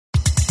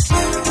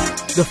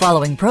The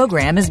following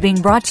program is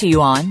being brought to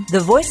you on the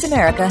Voice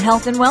America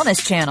Health and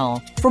Wellness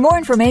Channel. For more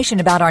information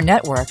about our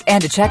network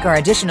and to check our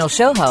additional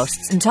show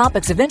hosts and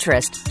topics of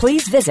interest,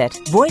 please visit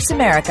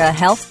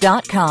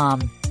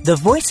voiceamericahealth.com. The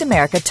Voice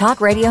America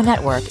Talk Radio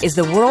Network is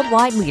the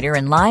worldwide leader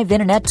in live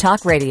Internet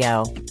talk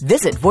radio.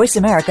 Visit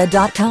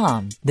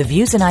voiceamerica.com. The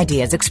views and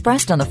ideas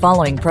expressed on the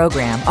following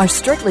program are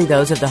strictly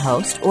those of the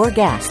host or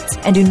guests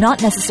and do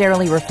not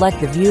necessarily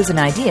reflect the views and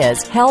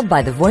ideas held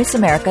by the Voice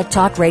America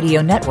Talk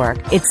Radio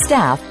Network, its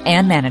staff,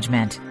 and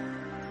management.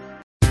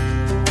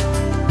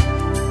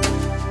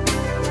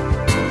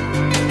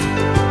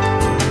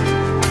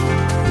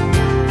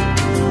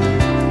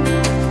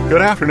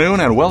 Good afternoon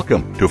and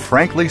welcome to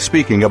Frankly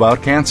Speaking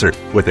About Cancer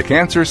with the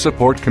Cancer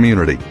Support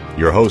Community.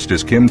 Your host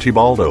is Kim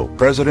Thiboldeaux,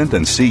 President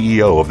and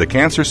CEO of the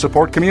Cancer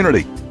Support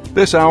Community.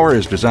 This hour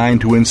is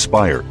designed to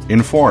inspire,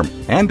 inform,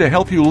 and to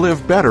help you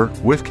live better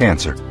with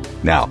cancer.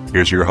 Now,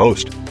 here's your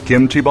host,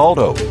 Kim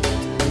Thiboldeaux.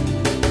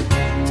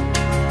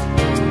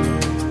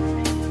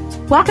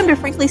 Welcome to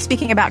Frankly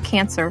Speaking About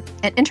Cancer,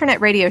 an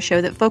internet radio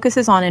show that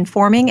focuses on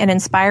informing and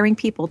inspiring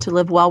people to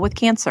live well with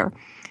cancer.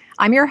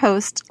 I'm your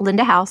host,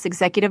 Linda House,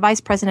 Executive Vice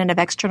President of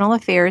External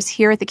Affairs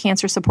here at the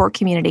Cancer Support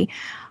Community.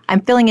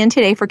 I'm filling in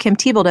today for Kim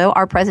Thiboldeaux,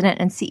 our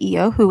President and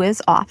CEO, who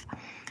is off.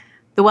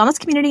 The Wellness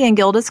Community and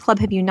Gilda's Club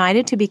have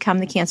united to become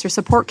the Cancer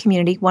Support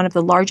Community, one of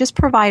the largest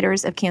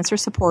providers of cancer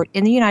support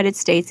in the United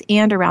States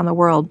and around the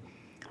world.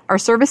 Our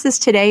services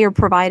today are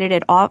provided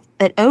at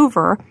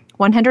over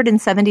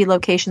 170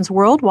 locations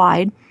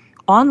worldwide,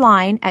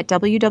 online at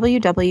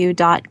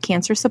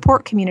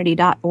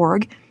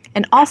www.cancersupportcommunity.org,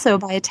 and also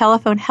by a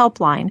telephone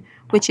helpline,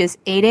 which is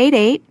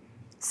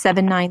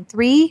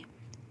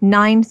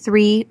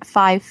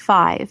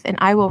 888-793-9355. And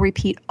I will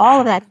repeat all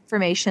of that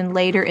information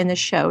later in the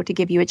show to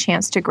give you a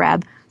chance to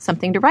grab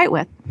something to write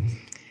with.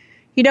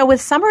 You know, with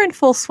summer in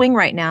full swing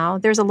right now,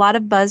 there's a lot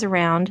of buzz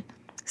around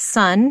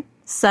sun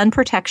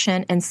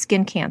protection, and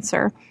skin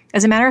cancer.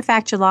 As a matter of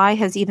fact, July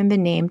has even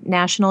been named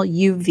National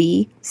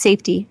UV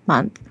Safety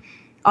Month.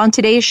 On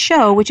today's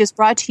show, which is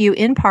brought to you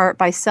in part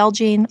by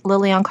Celgene,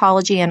 Lilly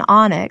Oncology, and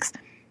Onyx,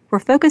 we're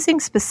focusing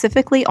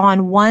specifically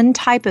on one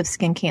type of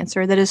skin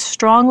cancer that is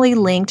strongly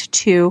linked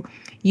to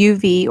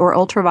UV or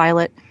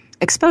ultraviolet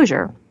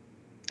exposure.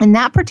 And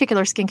that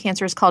particular skin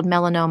cancer is called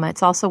melanoma.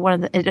 It's also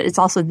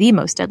the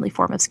most deadly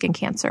form of skin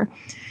cancer.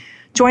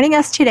 Joining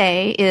us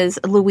today is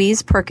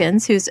Louise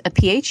Perkins, who's a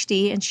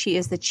PhD, and she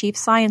is the Chief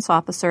Science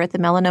Officer at the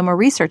Melanoma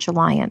Research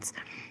Alliance.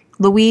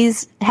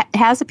 Louise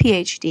has a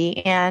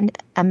PhD and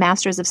a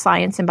Master's of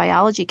Science in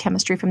Biology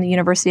Chemistry from the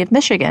University of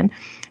Michigan.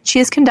 She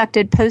has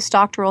conducted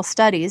postdoctoral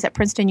studies at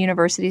Princeton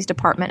University's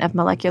Department of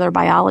Molecular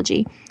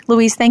Biology.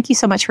 Louise, thank you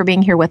so much for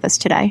being here with us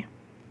today.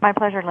 My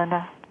pleasure,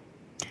 Linda.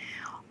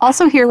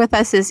 Also here with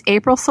us is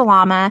April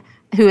Salama,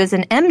 who is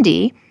an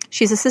MD.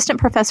 She's Assistant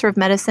Professor of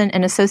Medicine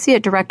and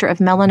Associate Director of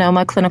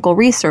Melanoma Clinical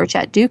Research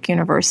at Duke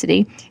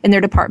University in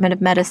their Department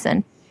of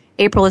Medicine.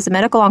 April is a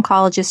medical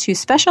oncologist who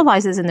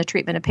specializes in the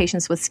treatment of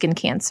patients with skin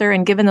cancer.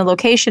 And given the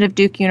location of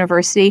Duke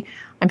University,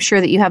 I'm sure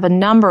that you have a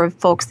number of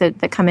folks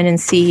that come in and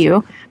see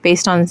you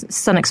based on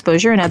sun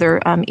exposure and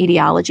other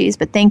etiologies.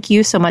 But thank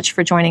you so much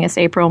for joining us,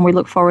 April, and we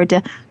look forward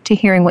to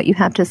hearing what you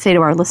have to say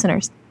to our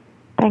listeners.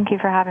 Thank you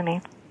for having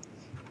me.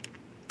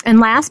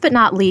 And last but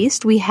not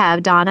least, we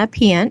have Donna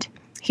Pient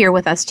here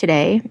with us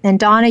today. And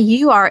Donna,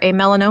 you are a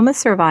melanoma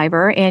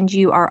survivor, and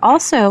you are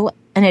also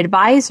an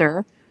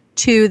advisor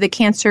to the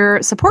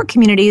Cancer Support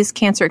Community's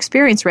Cancer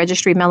Experience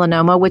Registry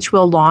Melanoma, which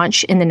will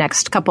launch in the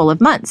next couple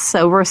of months.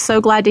 So we're so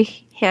glad to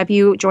have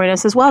you join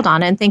us as well,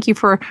 Donna, and thank you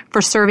for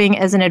serving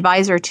as an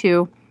advisor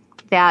to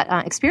that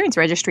Experience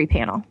Registry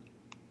panel.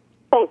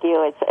 Thank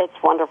you.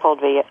 It's wonderful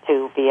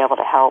to be able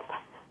to help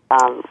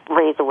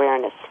raise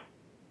awareness.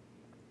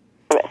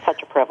 It's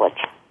such a privilege.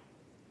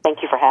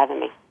 Thank you for having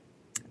me.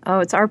 Oh,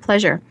 it's our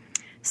pleasure.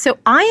 So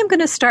I am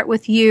going to start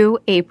with you,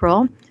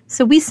 April.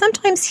 So we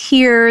sometimes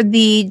hear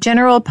the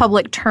general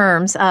public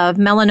terms of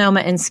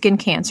melanoma and skin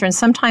cancer, and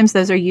sometimes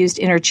those are used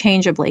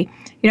interchangeably.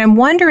 I'm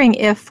wondering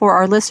if, for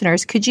our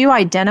listeners, could you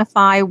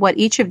identify what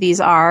each of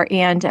these are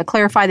and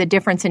clarify the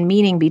difference in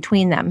meaning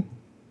between them?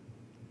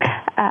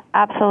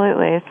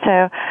 Absolutely.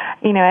 So,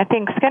 I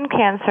think skin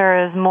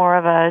cancer is more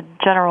of a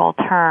general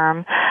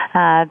term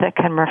that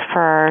can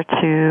refer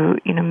to,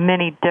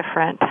 many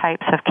different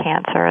types of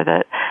cancer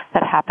that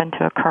happen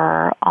to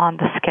occur on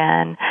the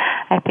skin.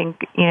 I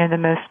think, the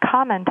most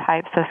common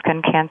types of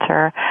skin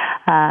cancer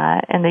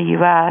in the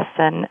U.S.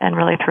 and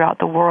really throughout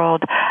the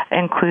world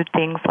include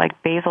things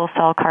like basal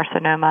cell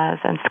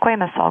carcinomas and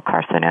squamous cell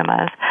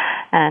carcinomas.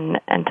 And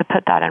to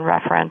put that in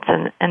reference,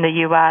 in the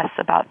U.S.,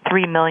 about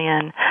 3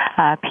 million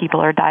people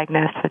are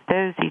diagnosed with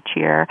those each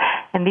year.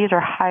 And these are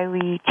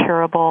highly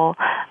curable,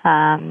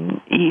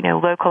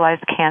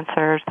 localized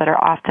cancers that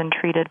are often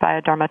treated by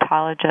a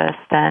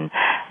dermatologist and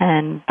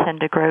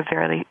tend to grow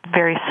very,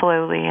 very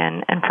slowly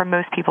and for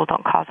most people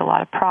don't cause a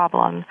lot of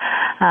problems.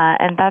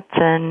 And that's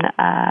in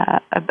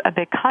a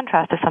big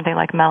contrast to something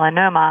like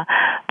melanoma,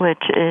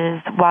 which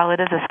is, while it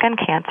is a skin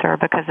cancer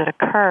because it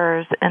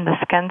occurs in the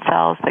skin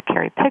cells that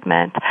carry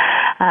pigment,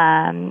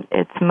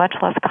 It's much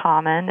less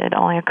common. It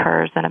only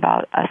occurs in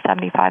about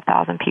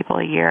 75,000 people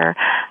a year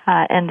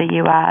in the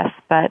U.S.,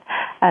 but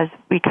as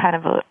you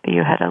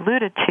had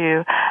alluded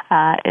to,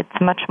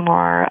 it's much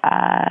more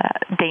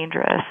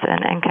dangerous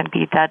and can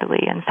be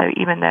deadly. And so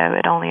even though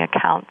it only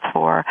accounts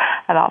for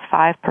about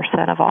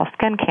 5% of all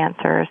skin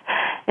cancers,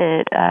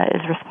 it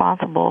is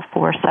responsible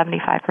for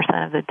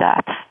 75% of the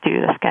deaths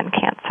due to skin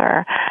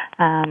cancer.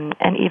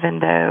 And even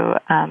though,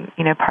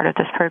 part of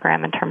this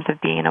program in terms of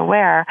being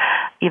aware,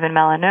 even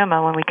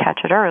melanoma, when we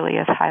catch it early,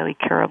 is highly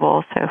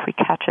curable. So if we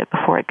catch it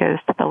before it goes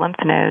to the lymph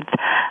nodes,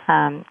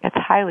 it's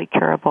highly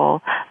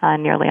curable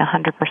nearly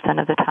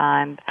 100% of the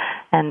time.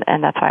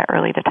 And that's why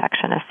early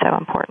detection is so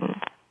important.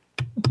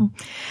 Mm-hmm.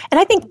 And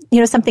I think,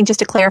 something just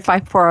to clarify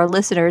for our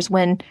listeners,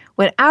 when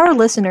our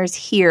listeners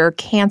hear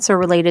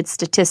cancer-related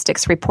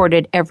statistics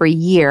reported every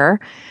year,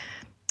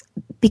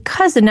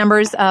 because the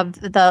numbers of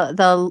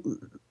the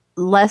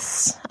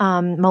less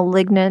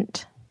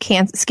malignant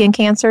skin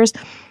cancers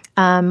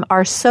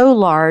are so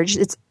large,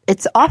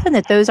 it's often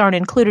that those aren't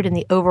included in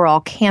the overall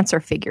cancer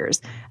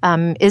figures.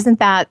 Isn't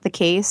that the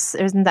case?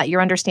 Isn't that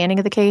your understanding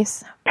of the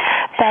case?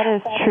 That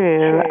is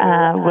true.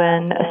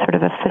 When sort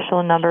of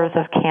official numbers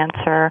of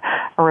cancer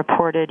are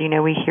reported,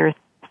 we hear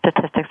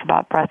statistics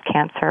about breast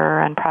cancer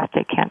and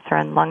prostate cancer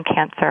and lung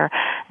cancer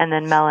and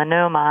then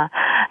melanoma.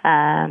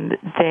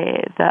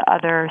 The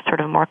other sort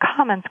of more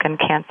common skin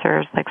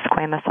cancers like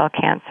squamous cell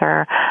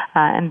cancer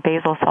and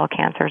basal cell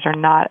cancers are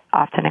not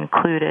often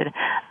included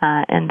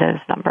in those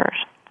numbers.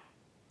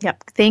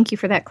 Yep. Thank you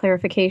for that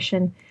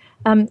clarification.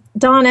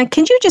 Donna,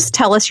 can you just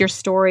tell us your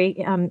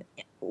story?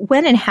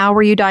 When and how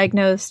were you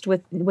diagnosed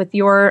with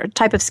your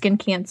type of skin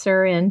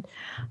cancer, and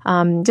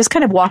just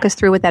kind of walk us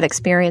through what that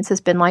experience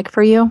has been like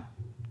for you?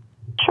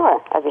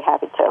 Sure, I'd be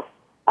happy to.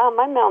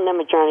 My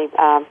melanoma journey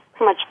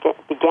pretty much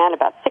began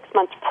about 6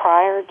 months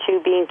prior to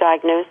being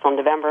diagnosed on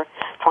November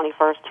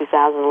 21st,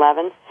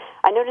 2011.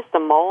 I noticed a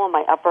mole on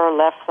my upper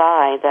left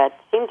thigh that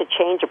seemed to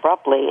change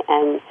abruptly,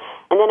 and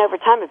then over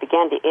time it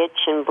began to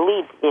itch and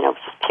bleed,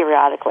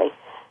 periodically.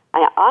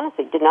 I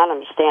honestly did not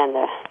understand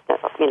the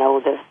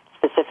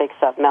specifics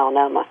of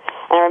melanoma.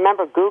 And I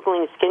remember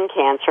Googling skin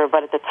cancer,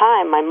 but at the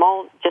time my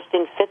mole just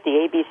didn't fit the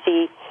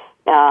ABC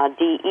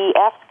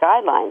DEF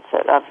guidelines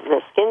of the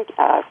skin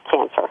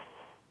cancer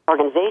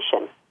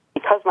organization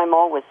because my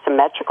mole was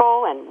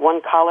symmetrical and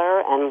one color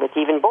and with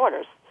even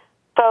borders.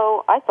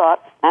 So I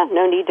thought,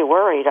 no need to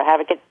worry to have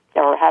it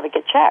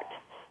get checked.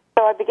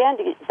 So I began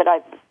to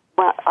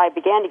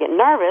get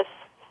nervous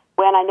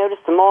when I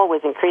noticed the mole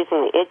was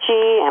increasingly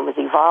itchy and was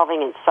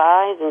evolving in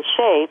size and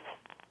shape,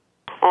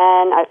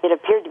 and it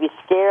appeared to be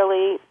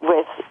scarily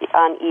with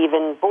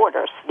uneven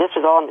borders. This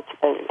was all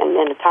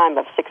in a time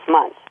of 6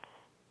 months.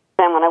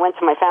 Then when I went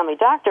to my family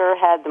doctor,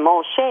 had the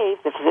mole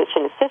shaved, the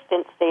physician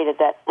assistant stated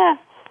that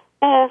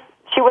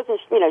she wasn't,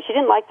 she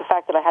didn't like the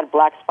fact that I had a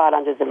black spot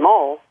under the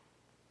mole,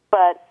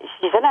 but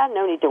she said,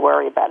 no need to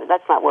worry about it.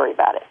 Let's not worry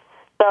about it.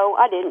 So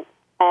I didn't,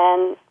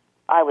 and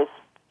I was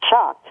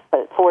shocked.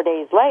 But 4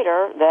 days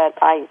later, that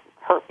I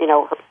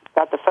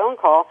got the phone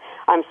call,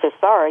 I'm so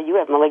sorry, you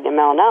have malignant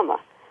melanoma.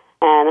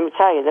 And let me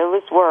tell you,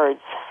 those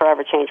words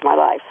forever changed my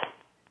life.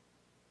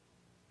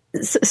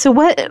 So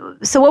what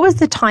was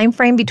the time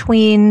frame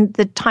between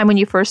the time when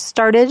you first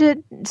started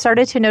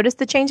to notice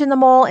the change in the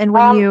mole and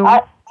when you?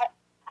 I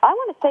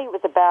want to say it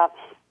was about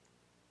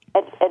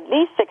at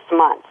least 6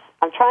 months.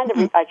 I tried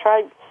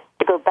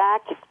to go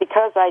back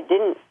because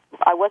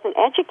I wasn't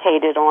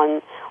educated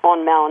on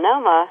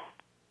melanoma.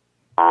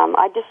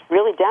 I just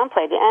really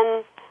downplayed it,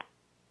 and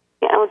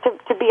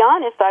to be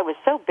honest, I was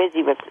so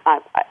busy with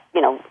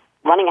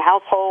running a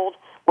household,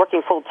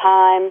 working full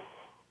time,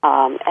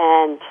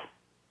 and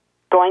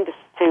going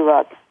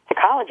to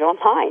college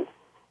online,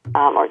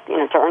 or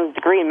to earn a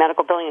degree in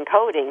medical billing and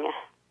coding.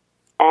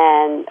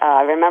 And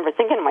I remember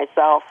thinking to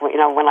myself, when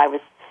I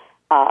was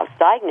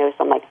diagnosed,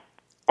 I'm like,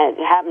 and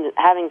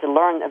having to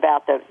learn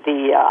about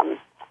the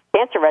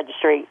cancer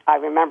registry. I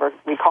remember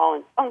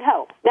recalling, oh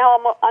no,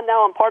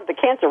 now I'm part of the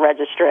cancer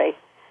registry.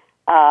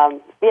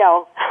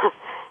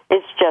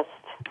 It's just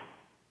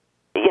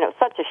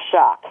such a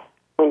shock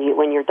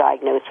when you're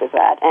diagnosed with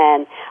that.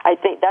 And I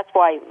think that's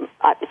why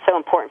it's so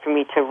important for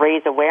me to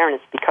raise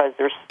awareness, because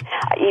there's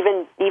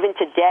even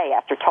today,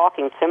 after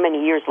talking so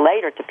many years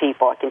later to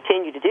people, I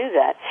continue to do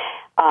that.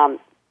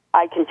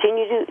 I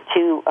continue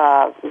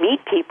to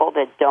meet people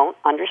that don't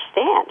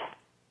understand.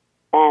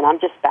 And I'm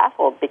just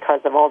baffled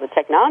because of all the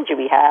technology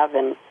we have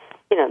and,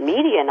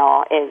 media and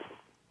all, and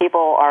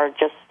people are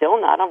just still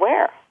not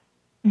aware.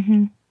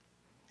 Mm-hmm.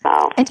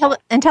 So,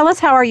 and tell us,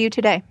 how are you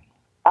today?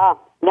 You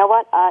know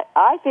what?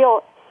 I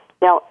feel,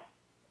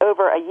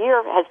 over a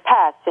year has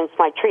passed since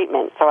my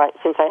treatment,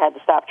 since I had to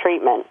stop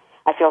treatment.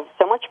 I feel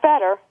so much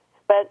better,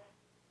 but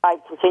I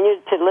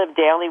continue to live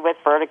daily with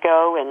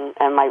vertigo, and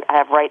I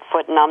have right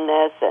foot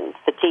numbness and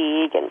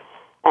fatigue, and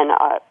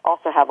I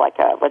also have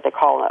what they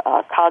call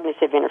a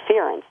cognitive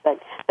interference. That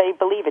they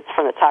believe it's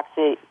from the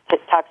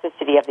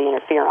toxicity of the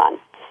interferon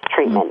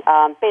treatment.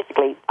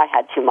 Basically, I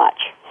had too much.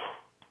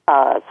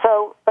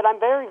 But I'm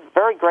very,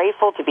 very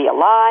grateful to be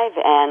alive,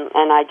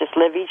 and I just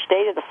live each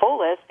day to the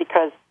fullest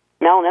because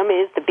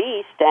melanoma is the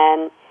beast,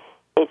 and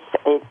it's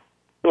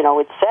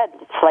said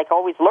it's like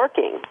always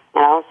lurking,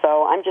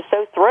 So I'm just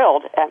so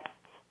thrilled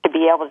to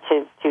be able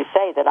to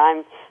say that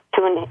I'm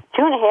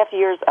 2.5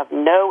 years of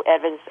no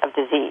evidence of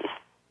disease.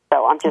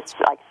 So I'm just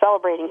like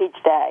celebrating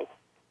each day.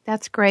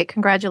 That's great.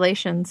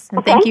 Congratulations.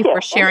 And thank you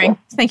for sharing.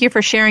 Thank you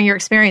for sharing your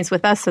experience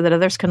with us so that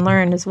others can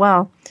learn as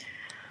well.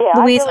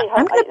 Yeah, Louise, I really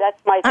hope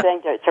that's my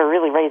thing to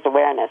really raise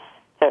awareness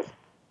so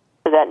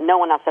that no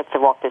one else has to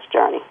walk this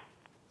journey.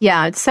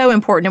 Yeah, it's so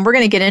important. And we're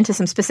going to get into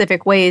some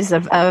specific ways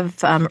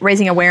of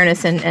raising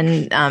awareness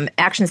and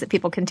actions that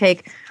people can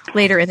take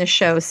later in the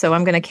show. So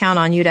I'm going to count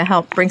on you to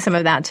help bring some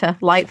of that to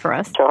light for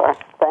us. Sure.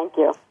 Thank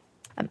you.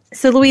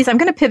 So, Louise, I'm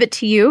going to pivot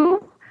to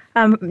you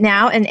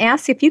now and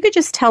ask if you could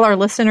just tell our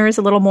listeners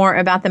a little more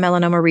about the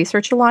Melanoma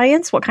Research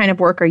Alliance. What kind of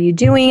work are you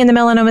doing in the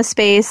melanoma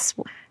space?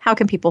 How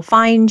can people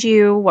find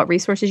you? What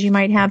resources you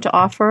might have to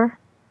offer?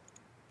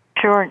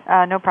 Sure,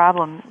 no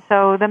problem.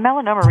 So the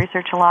Melanoma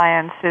Research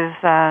Alliance is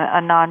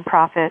a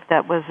nonprofit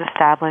that was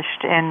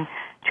established in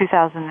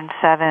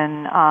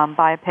 2007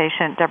 by a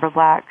patient, Deborah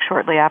Black,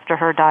 shortly after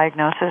her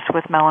diagnosis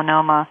with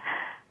melanoma.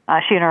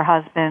 She and her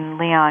husband,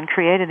 Leon,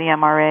 created the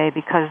MRA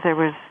because there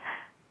was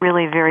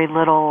really very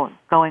little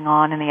going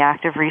on in the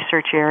active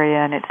research area,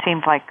 and it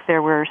seemed like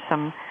there were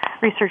some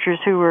researchers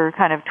who were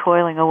kind of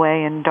toiling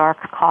away in dark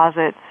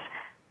closets,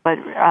 but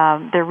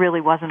there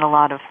really wasn't a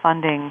lot of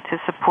funding to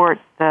support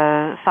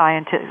the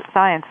science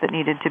that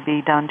needed to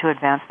be done to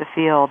advance the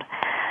field.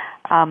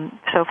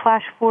 So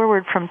flash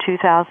forward from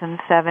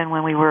 2007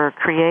 when we were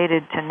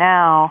created to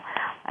now,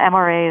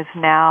 MRA is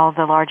now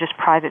the largest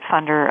private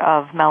funder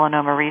of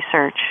melanoma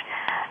research,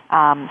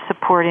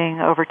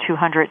 supporting over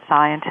 200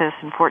 scientists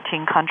in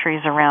 14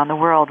 countries around the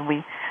world.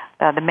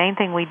 The main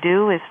thing we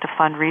do is to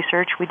fund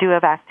research. We do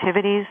have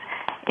activities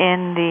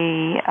in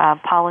the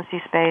policy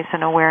space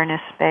and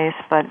awareness space,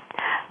 but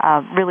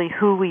really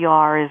who we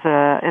are is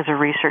a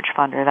research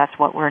funder. That's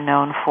what we're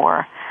known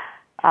for.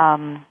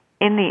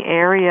 In the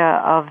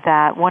area of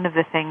that,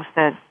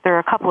 there are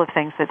a couple of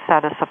things that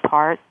set us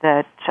apart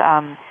that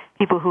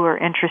people who are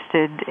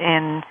interested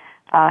in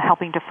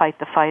helping to fight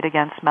the fight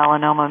against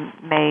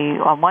melanoma may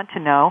want to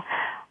know.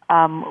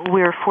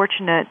 We're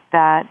fortunate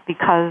that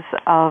because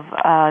of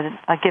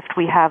a gift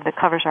we have that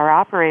covers our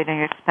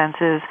operating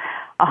expenses,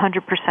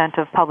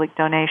 100% of public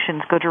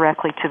donations go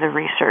directly to the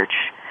research.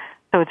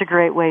 So it's a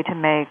great way to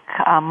make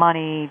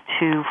money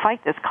to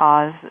fight this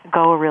cause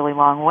go a really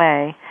long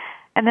way.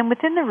 And then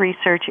within the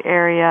research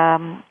area,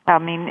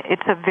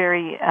 it's a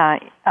very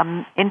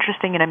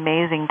interesting and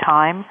amazing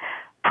time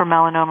for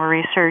melanoma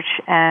research,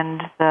 and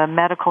the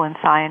medical and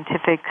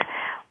scientific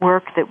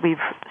work that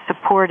we've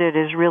supported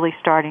is really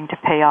starting to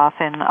pay off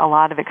in a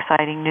lot of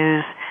exciting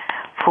news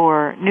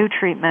for new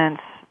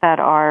treatments that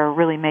are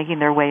really making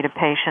their way to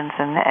patients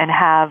and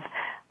have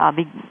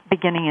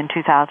beginning in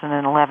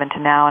 2011 to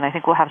now, and I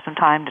think we'll have some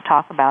time to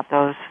talk about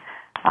those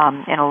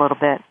in a little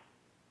bit.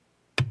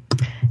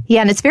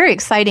 Yeah, and it's very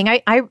exciting.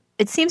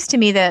 It seems to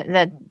me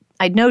that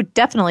I know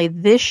definitely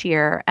this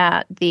year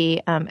at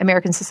the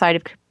American Society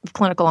of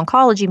Clinical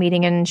Oncology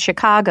meeting in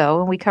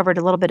Chicago, and we covered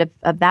a little bit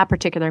of that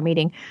particular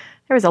meeting,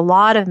 there was a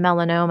lot of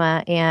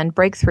melanoma and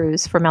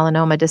breakthroughs for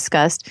melanoma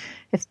discussed.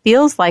 It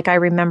feels like I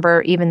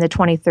remember even the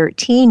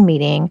 2013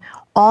 meeting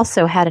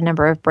also had a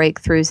number of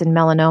breakthroughs, and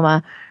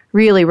melanoma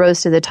really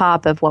rose to the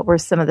top of what were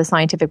some of the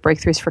scientific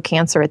breakthroughs for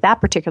cancer at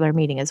that particular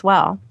meeting as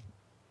well.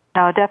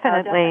 No,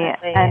 definitely.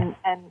 And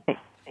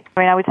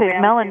I would say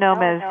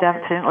melanoma is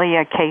definitely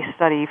a case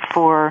study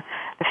for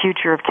the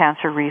future of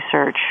cancer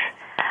research.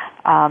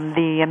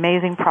 The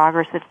amazing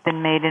progress that's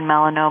been made in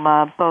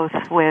melanoma, both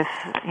with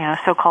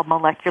so-called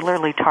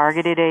molecularly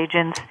targeted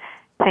agents,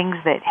 things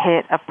that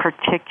hit a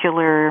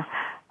particular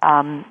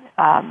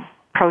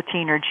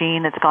protein or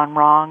gene that's gone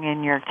wrong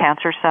in your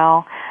cancer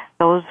cell.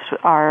 Those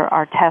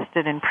are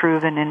tested and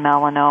proven in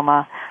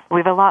melanoma. We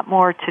have a lot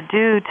more to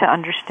do to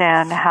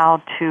understand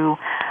how to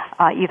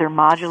either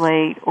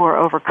modulate or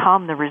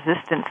overcome the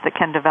resistance that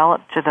can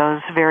develop to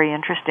those very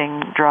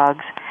interesting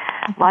drugs.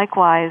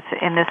 Likewise,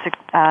 in this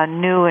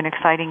new and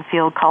exciting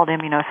field called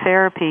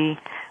immunotherapy,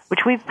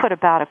 which we've put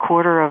about a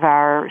quarter of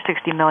our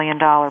 $60 million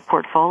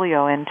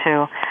portfolio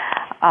into,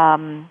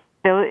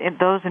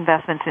 those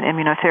investments in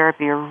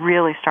immunotherapy are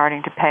really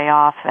starting to pay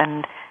off,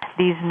 and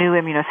these new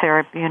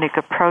immunotherapeutic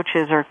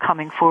approaches are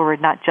coming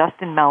forward not just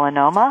in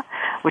melanoma,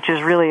 which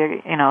is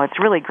really, it's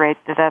really great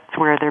that that's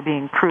where they're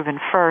being proven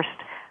first,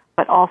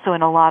 but also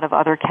in a lot of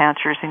other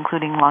cancers,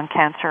 including lung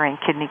cancer and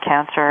kidney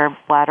cancer,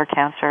 bladder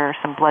cancer,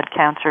 some blood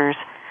cancers.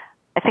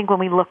 I think when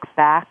we look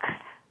back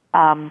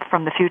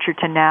from the future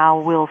to now,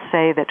 we'll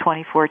say that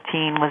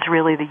 2014 was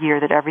really the year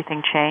that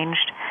everything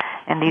changed,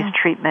 and these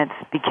treatments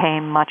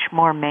became much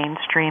more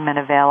mainstream and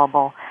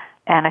available.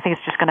 And I think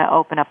it's just going to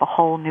open up a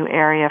whole new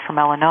area for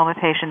melanoma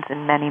patients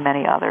and many,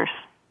 many others.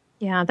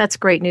 Yeah, that's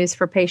great news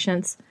for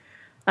patients.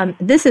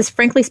 This is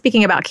Frankly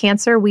Speaking About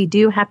Cancer. We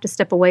do have to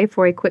step away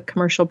for a quick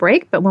commercial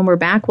break, but when we're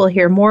back, we'll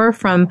hear more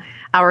from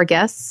our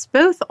guests,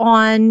 both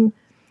on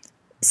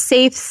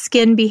safe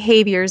skin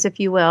behaviors, if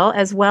you will,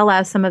 as well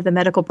as some of the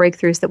medical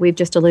breakthroughs that we've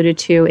just alluded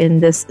to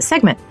in this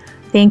segment.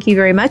 Thank you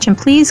very much, and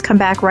please come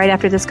back right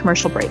after this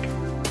commercial break.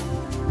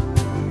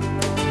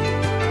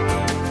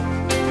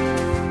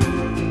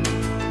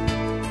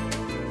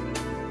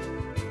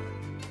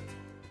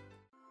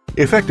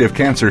 Effective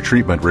cancer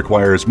treatment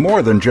requires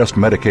more than just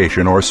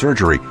medication or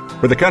surgery.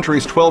 For the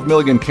country's 12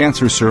 million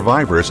cancer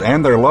survivors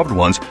and their loved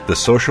ones, the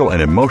social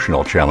and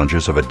emotional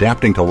challenges of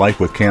adapting to life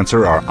with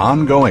cancer are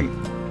ongoing.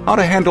 How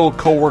to handle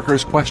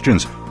coworkers'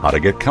 questions, how to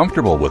get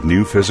comfortable with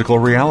new physical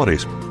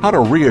realities, how to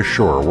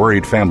reassure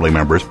worried family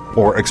members,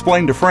 or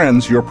explain to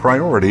friends your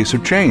priorities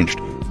have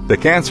changed. The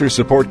Cancer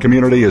Support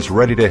Community is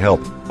ready to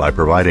help by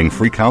providing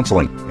free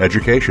counseling,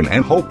 education,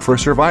 and hope for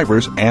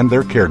survivors and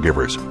their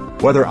caregivers.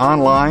 Whether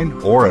online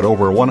or at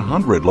over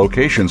 100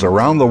 locations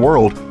around the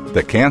world,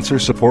 the Cancer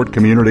Support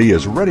Community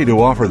is ready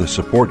to offer the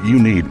support you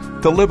need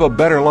to live a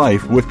better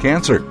life with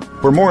cancer.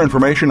 For more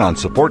information on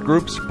support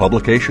groups,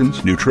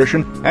 publications,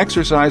 nutrition,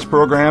 exercise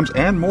programs,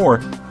 and more,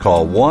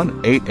 call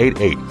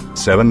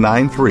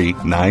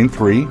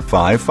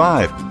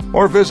 1-888-793-9355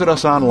 or visit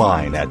us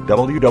online at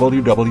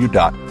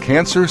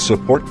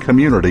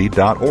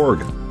www.cancersupportcommunity.org.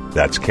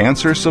 That's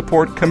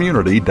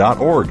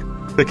cancersupportcommunity.org.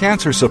 The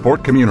Cancer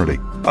Support Community,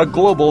 a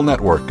global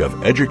network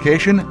of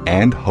education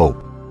and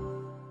hope.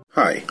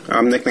 Hi,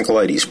 I'm Nick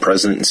Nicolaides,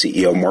 President and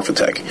CEO of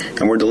Morphotek,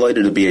 and we're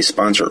delighted to be a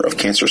sponsor of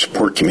Cancer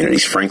Support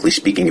Community's Frankly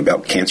Speaking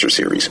About Cancer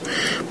series.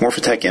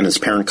 Morphotek and its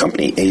parent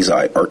company,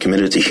 Eisai, are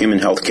committed to human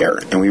health care,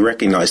 and we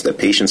recognize that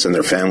patients and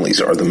their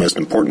families are the most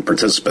important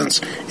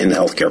participants in the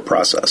healthcare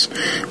process.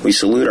 We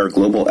salute our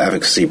global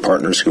advocacy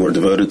partners who are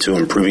devoted to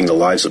improving the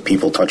lives of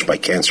people touched by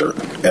cancer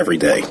every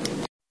day.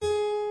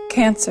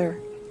 Cancer.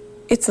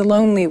 It's a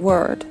lonely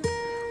word.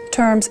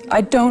 Terms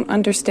I don't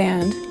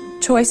understand.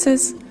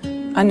 Choices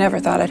I never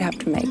thought I'd have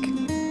to make.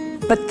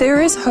 But there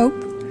is hope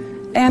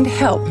and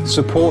help.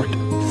 Support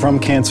from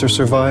cancer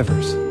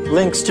survivors.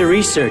 Links to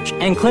research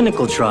and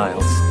clinical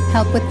trials.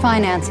 Help with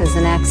finances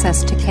and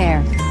access to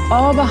care.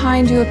 All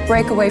behind you at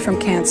Breakaway from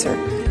Cancer,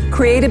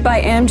 created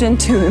by Amgen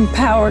to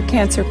empower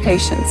cancer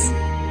patients.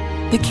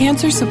 The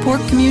Cancer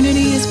Support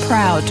Community is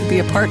proud to be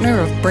a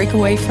partner of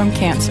Breakaway from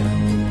Cancer.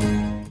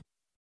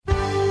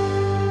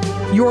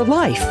 Your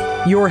life,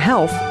 your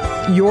health,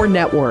 your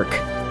network.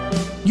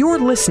 You're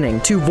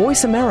listening to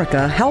Voice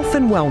America Health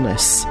and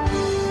Wellness.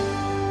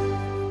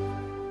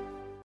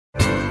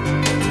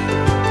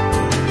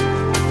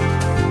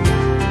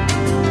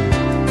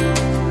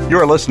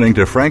 You're listening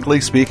to Frankly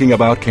Speaking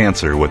About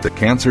Cancer with the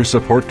Cancer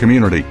Support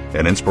Community,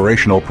 an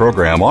inspirational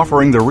program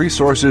offering the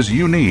resources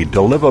you need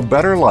to live a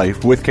better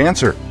life with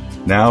cancer.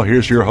 Now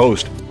here's your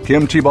host,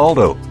 Kim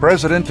Thiboldeaux,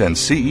 President and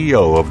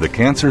CEO of the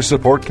Cancer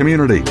Support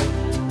Community.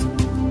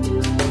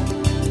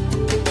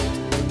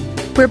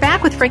 We're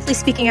back with Frankly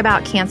Speaking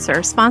About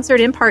Cancer,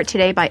 sponsored in part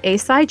today by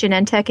Eisai,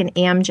 Genentech, and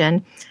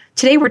Amgen.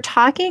 Today we're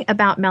talking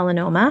about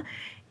melanoma,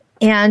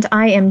 and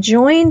I am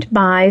joined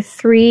by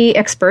three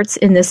experts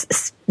in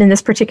this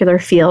particular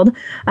field.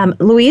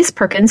 Louise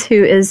Perkins,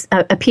 who is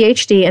a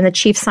PhD and the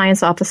Chief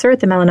Science Officer at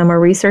the Melanoma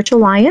Research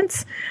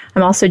Alliance.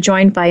 I'm also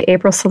joined by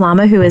April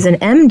Salama, who is an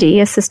MD,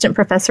 Assistant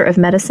Professor of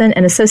Medicine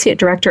and Associate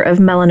Director of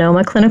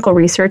Melanoma Clinical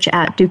Research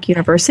at Duke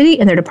University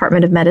in their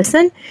Department of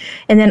Medicine.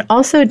 And then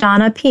also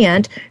Donna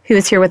Piant, who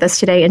is here with us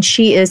today, and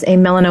she is a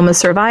melanoma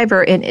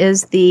survivor and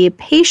is the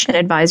patient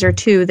advisor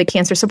to the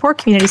Cancer Support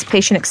Community's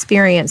Patient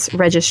Experience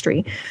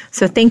Registry.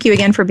 So thank you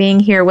again for being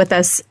here with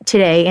us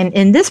today. And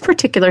in this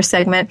particular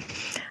segment,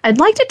 I'd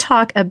like to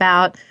talk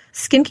about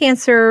skin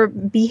cancer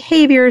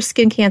behavior,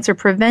 skin cancer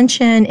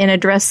prevention, and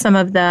address some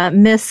of the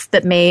myths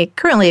that may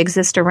currently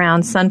exist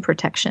around sun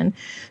protection.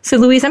 So,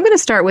 Louise, I'm going to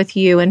start with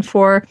you. And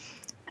for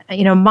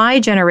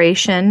my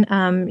generation,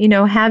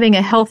 having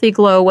a healthy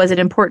glow was an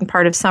important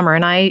part of summer,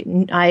 and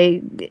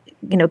I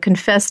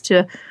confess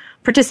to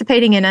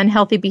participating in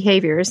unhealthy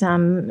behaviors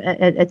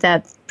at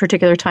that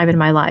particular time in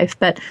my life.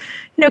 But,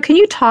 can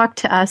you talk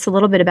to us a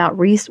little bit about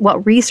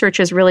what research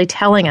is really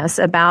telling us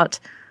about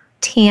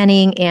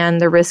tanning and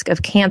the risk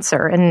of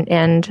cancer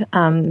and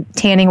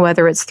tanning,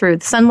 whether it's through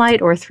sunlight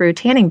or through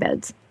tanning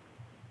beds?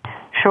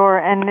 Sure,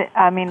 and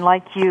I mean,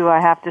 like you, I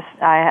have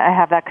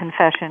that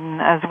confession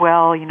as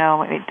well.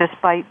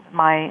 Despite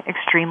my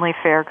extremely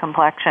fair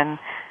complexion,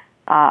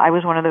 I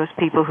was one of those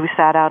people who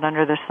sat out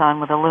under the sun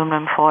with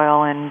aluminum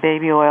foil and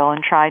baby oil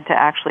and tried to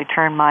actually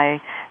turn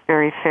my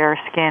very fair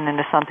skin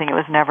into something it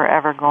was never,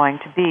 ever going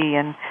to be.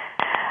 And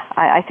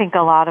I think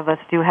a lot of us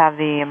do have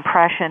the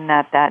impression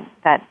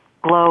that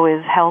glow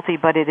is healthy,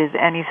 but it is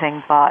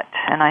anything but.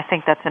 And I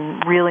think that's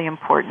a really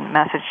important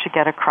message to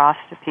get across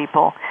to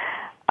people.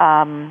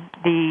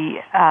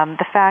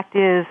 The fact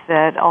is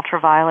that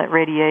ultraviolet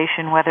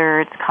radiation,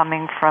 whether it's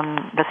coming from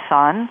the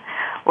sun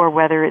or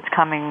whether it's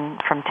coming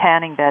from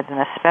tanning beds, and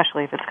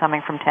especially if it's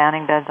coming from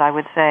tanning beds, I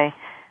would say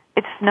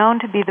it's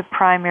known to be the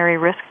primary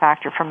risk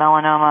factor for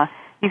melanoma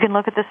you can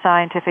look at the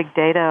scientific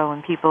data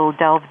when people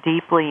delve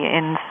deeply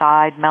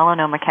inside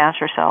melanoma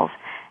cancer cells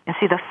and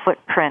see the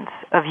footprints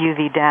of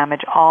UV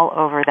damage all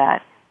over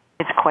that.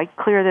 It's quite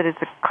clear that it's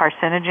a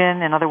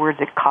carcinogen. In other words,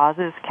 it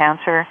causes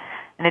cancer,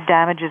 and it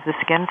damages the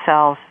skin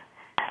cells.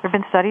 There have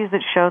been studies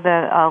that show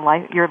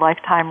that your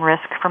lifetime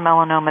risk for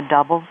melanoma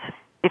doubles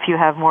if you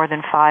have more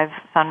than 5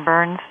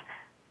 sunburns.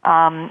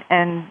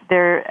 And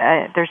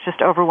there's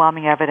just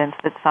overwhelming evidence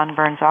that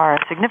sunburns are a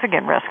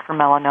significant risk for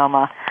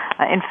melanoma.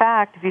 In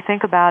fact, if you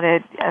think about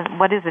it,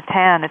 what is a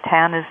tan? A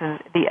tan is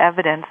the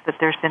evidence that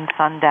there's been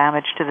sun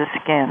damage to the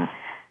skin.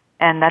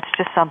 And that's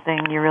just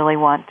something you really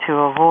want to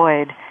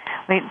avoid.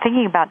 I mean,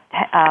 thinking about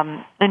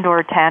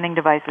indoor tanning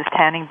devices,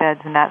 tanning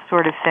beds, and that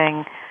sort of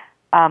thing,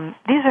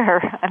 these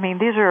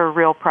are a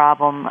real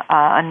problem,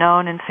 a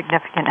known and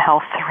significant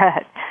health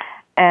threat.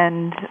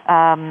 And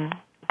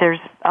there's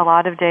a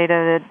lot of data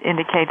that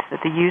indicates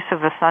that the use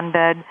of a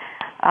sunbed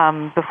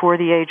before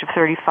the age of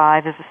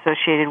 35 is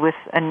associated with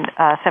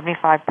a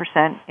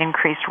 75%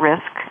 increased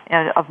risk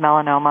of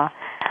melanoma.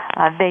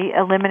 They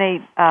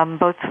eliminate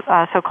both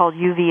so-called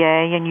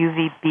UVA and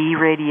UVB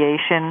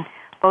radiation,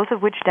 both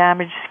of which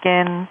damage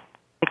skin.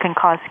 It can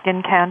cause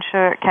skin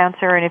cancer,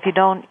 and if you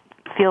don't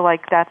feel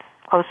like that's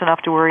close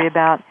enough to worry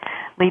about,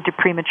 lead to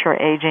premature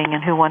aging,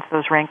 and who wants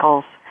those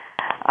wrinkles?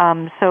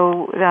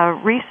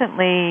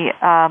 Recently,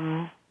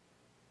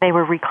 they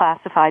were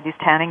reclassified, these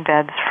tanning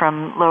beds,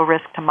 from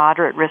low-risk to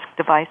moderate-risk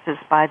devices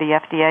by the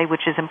FDA,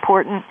 which is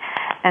important.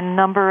 And a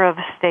number of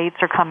states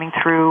are coming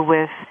through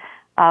with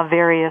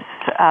various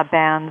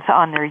bans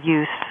on their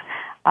use.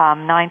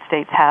 9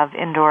 states have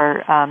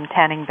indoor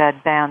tanning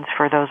bed bans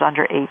for those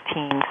under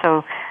 18.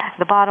 So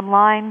the bottom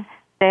line,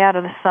 stay out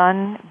of the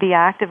sun, be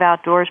active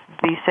outdoors,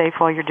 be safe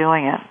while you're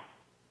doing it.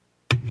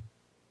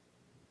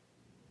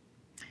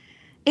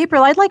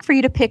 April, I'd like for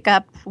you to pick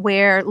up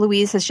where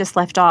Louise has just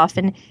left off.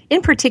 And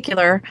in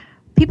particular,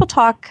 people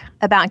talk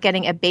about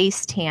getting a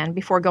base tan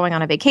before going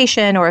on a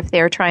vacation, or if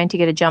they're trying to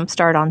get a jump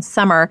start on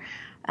summer.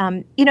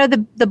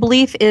 The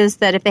belief is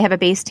that if they have a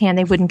base tan,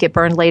 they wouldn't get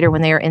burned later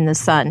when they are in the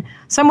sun.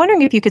 So I'm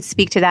wondering if you could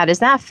speak to that. Is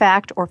that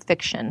fact or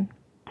fiction?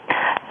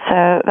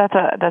 So that's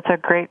a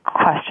great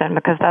question,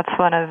 because that's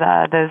one of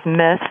those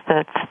myths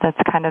that's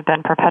kind of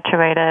been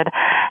perpetuated.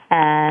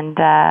 And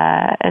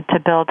to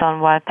build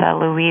on what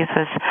Louise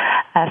was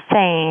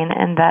saying,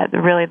 and that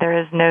really there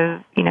is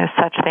no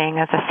such thing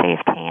as a safe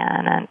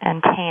tan,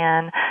 and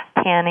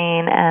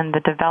tanning and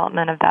the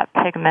development of that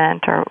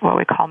pigment, or what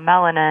we call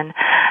melanin,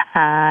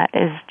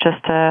 is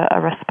just a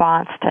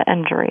response to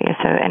injury.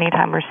 So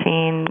anytime we're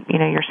seeing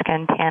your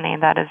skin tanning,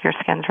 that is your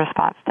skin's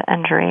response to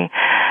injury.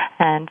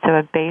 And so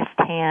a base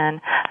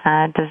tan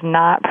does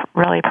not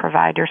really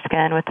provide your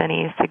skin with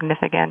any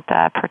significant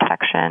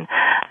protection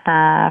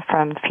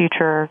from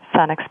future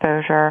sun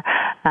exposure,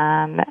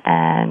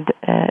 and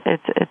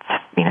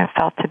it's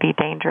felt to be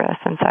dangerous.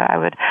 And so I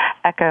would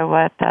echo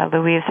what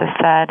Louise has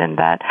said, and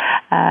that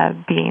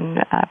being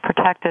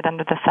protected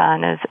under the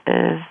sun is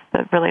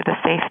really the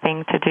safe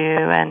thing to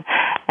do,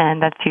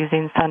 and that's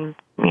using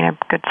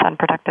good sun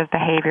protective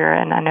behavior.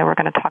 And I know we're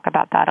going to talk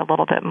about that a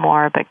little bit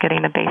more, but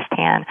getting a base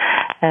tan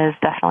is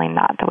definitely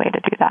not the way to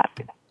do that.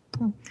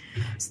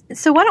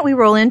 So why don't we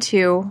roll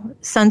into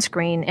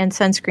sunscreen and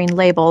sunscreen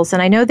labels?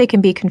 And I know they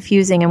can be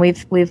confusing, and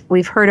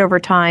we've heard over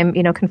time,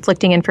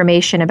 conflicting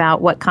information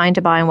about what kind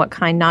to buy and what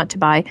kind not to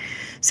buy.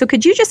 So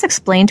could you just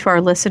explain to our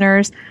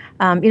listeners,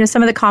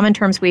 some of the common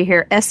terms we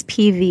hear: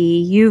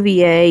 SPV,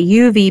 UVA,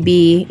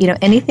 UVB,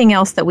 anything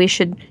else that we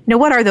should,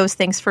 what are those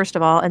things first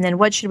of all, and then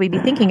what should we be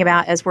thinking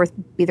about as we're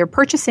either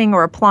purchasing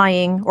or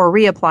applying or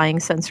reapplying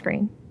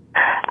sunscreen?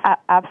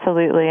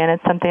 Absolutely, and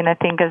it's something I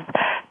think as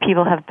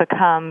people have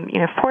become,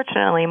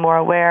 fortunately more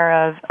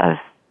aware of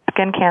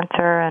skin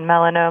cancer and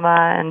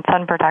melanoma and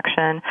sun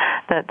protection,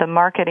 that the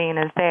marketing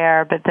is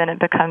there, but then it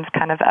becomes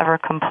kind of ever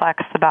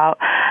complex about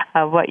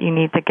what you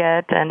need to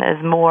get, and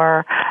is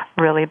more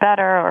really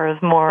better, or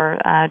is more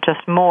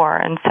just more.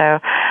 And so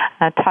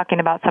talking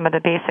about some of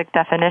the basic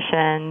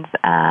definitions,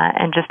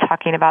 and just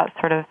talking about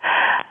sort of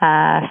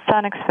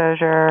sun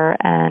exposure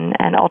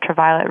and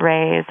ultraviolet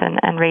rays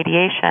and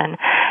radiation,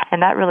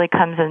 and that really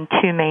comes in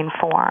 2 main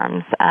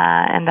forms,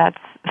 and that's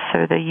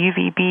so the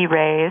UVB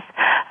rays,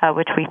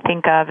 which we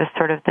think of as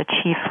sort of the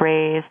chief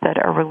rays that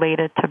are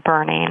related to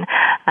burning,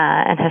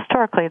 and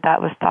historically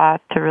that was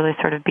thought to really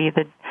sort of be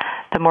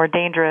the more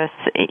dangerous,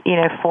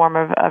 form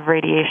of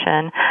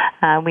radiation.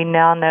 We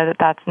now know that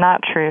that's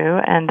not true,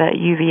 and that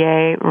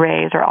UVA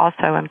rays are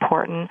also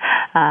important,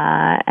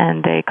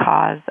 and they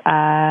cause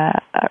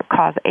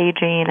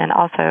aging, and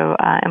also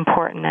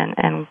important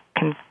and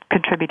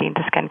contributing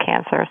to skin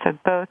cancer. So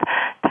both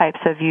types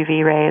of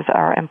UV rays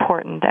are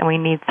important, and we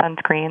need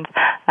sunscreens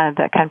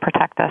that can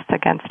protect us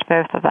against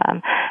both of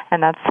them.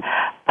 And that's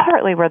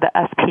partly where the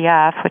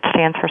SPF, which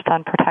stands for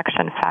sun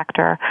protection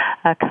factor,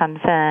 comes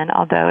in,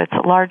 although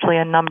it's largely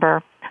a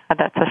number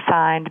that's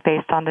assigned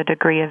based on the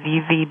degree of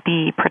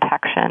UVB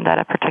protection that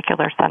a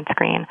particular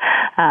sunscreen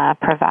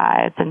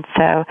provides. And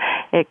so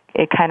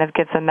it kind of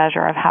gives a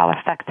measure of how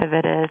effective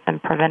it is in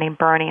preventing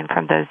burning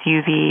from those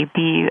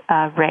UVB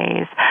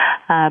rays.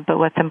 But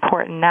what's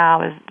important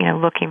now is,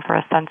 looking for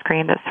a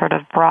sunscreen that's sort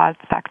of broad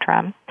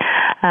spectrum,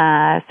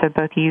 so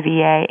both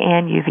UVA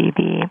and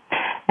UVB.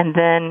 And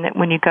then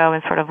when you go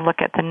and sort of look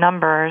at the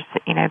numbers,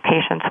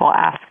 patients will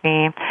ask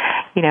me,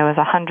 is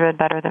 100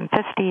 better than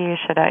 50?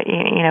 Should I,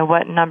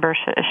 what number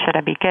should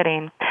I be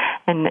getting?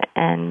 And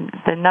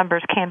the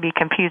numbers can be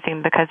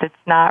confusing because it's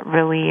not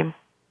really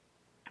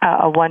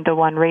a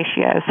 1-to-1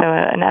 ratio. So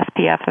an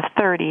SPF of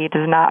 30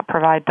 does not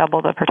provide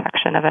double the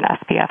protection of an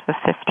SPF of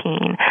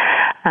 15.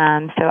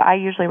 So I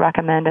usually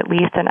recommend at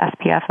least an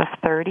SPF of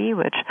 30,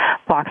 which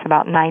blocks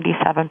about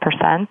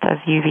 97% of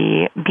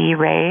UVB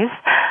rays.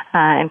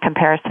 In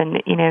comparison,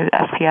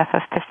 SPF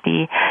of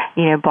 50,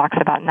 blocks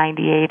about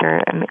 98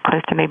 or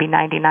close to maybe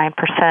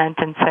 99%.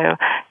 And so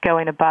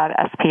going above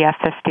SPF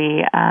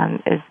 50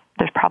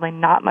 there's probably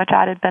not much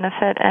added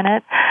benefit in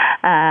it.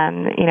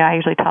 I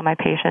usually tell my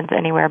patients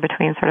anywhere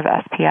between sort of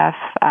SPF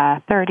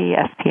 30,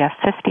 SPF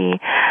 50.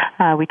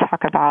 We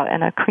talk about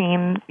in a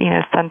cream,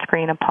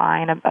 sunscreen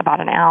applying about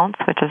an ounce,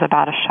 which is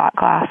about a shot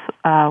glass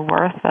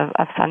worth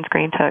of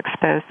sunscreen to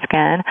exposed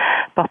skin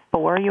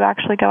before you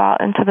actually go out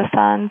into the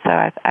sun. So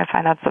I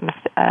find that's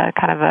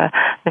kind of a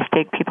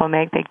mistake people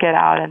make. They get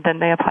out and then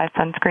they apply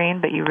sunscreen,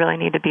 but you really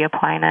need to be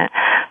applying it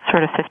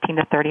sort of 15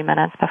 to 30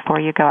 minutes before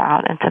you go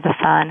out into the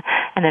sun,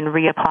 and then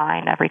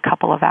reapplying every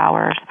couple of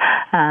hours,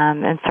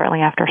 and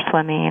certainly after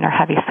swimming or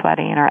heavy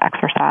sweating or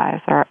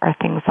exercise or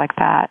things like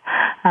that.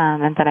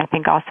 And then I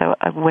think also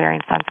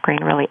wearing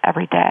sunscreen really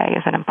every day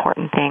is an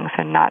important thing.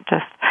 So not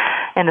just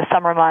in the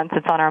summer months,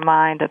 it's on our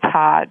mind, it's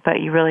hot,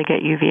 but you really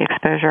get UV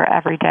exposure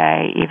every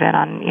day, even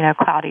on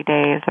cloudy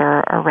days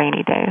or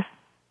rainy days.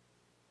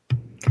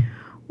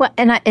 Well,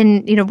 and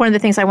one of the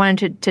things I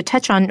wanted to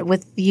touch on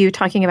with you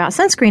talking about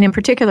sunscreen in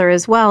particular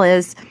as well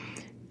is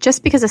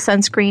just because a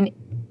sunscreen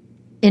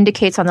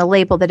indicates on the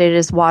label that it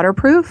is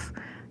waterproof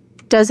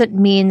doesn't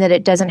mean that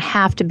it doesn't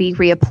have to be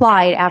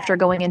reapplied after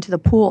going into the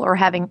pool or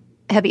having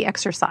heavy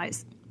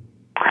exercise.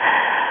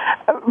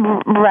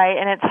 Right,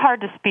 and it's hard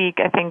to speak.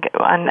 I think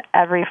on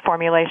every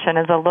formulation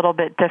is a little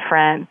bit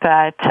different,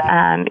 but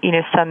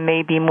some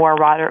may be more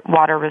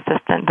water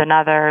resistant than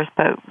others.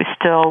 But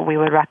still, we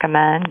would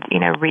recommend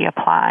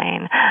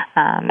reapplying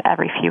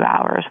every few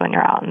hours when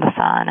you're out in the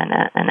sun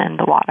and in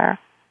the water.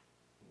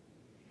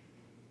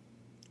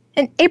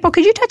 And April,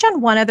 could you touch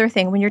on one other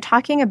thing? When you're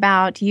talking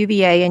about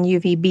UVA and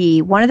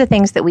UVB, one of the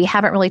things that we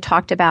haven't really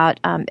talked about,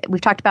 we've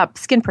talked about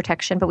skin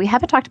protection, but we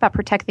haven't talked about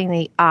protecting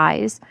the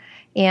eyes.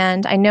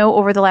 And I know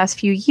over the last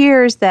few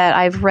years that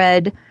I've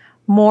read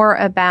more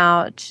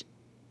about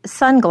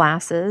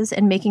sunglasses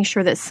and making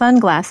sure that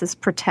sunglasses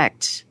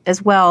protect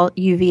as well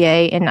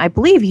UVA and I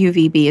believe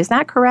UVB. Is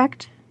that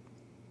correct?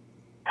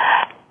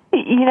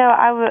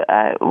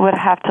 I would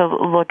have to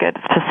look at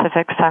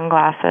specific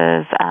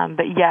sunglasses,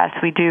 but yes,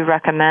 we do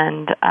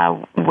recommend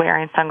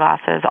wearing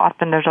sunglasses.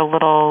 Often there's a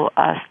little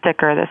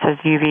sticker that says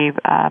UV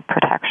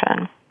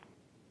protection.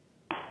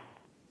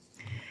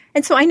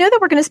 And so I know that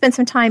we're going to spend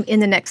some time in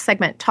the next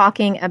segment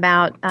talking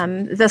about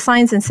the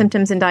signs and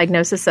symptoms and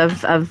diagnosis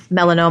of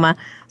melanoma.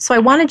 So I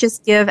want to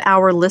just give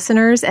our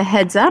listeners a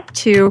heads up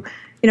to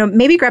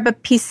maybe grab a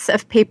piece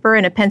of paper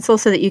and a pencil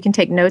so that you can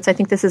take notes. I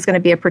think this is going to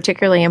be a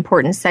particularly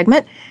important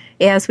segment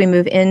as we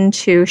move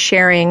into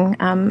sharing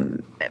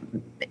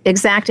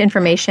exact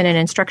information and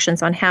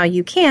instructions on how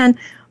you can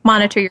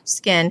monitor your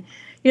skin.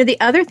 The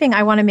other thing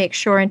I want to make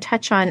sure and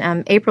touch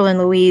on, April and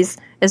Louise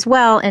as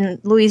well, and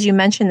Louise, you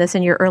mentioned this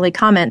in your early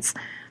comments,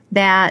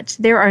 that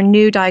there are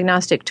new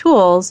diagnostic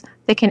tools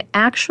that can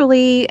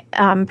actually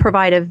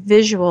provide a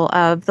visual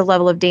of the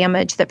level of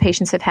damage that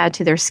patients have had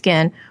to their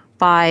skin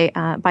by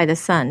the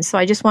sun. So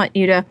I just want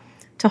you to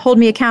hold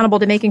me accountable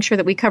to making sure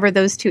that we cover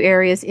those two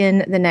areas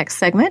in the next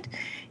segment.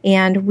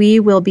 And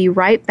we will be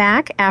right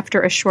back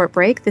after a short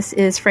break. This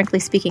is Frankly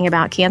Speaking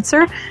About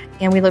Cancer,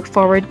 and we look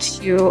forward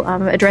to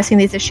addressing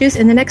these issues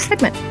in the next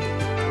segment.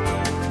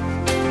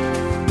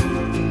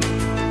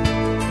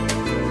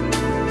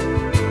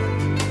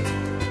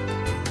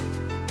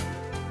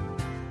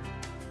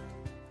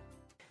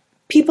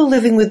 People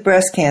living with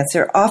breast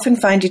cancer often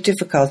find it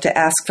difficult to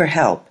ask for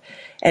help,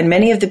 and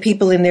many of the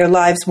people in their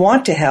lives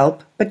want to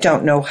help but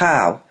don't know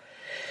how.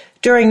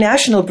 During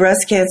National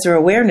Breast Cancer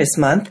Awareness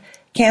Month,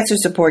 Cancer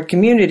Support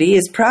Community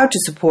is proud to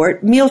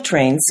support Meal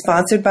Trains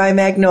sponsored by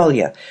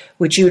Magnolia,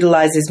 which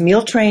utilizes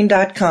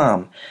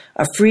mealtrain.com,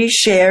 a free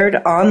shared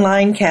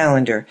online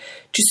calendar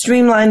to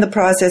streamline the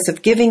process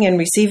of giving and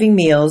receiving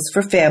meals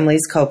for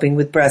families coping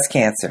with breast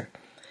cancer.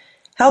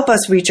 Help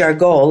us reach our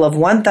goal of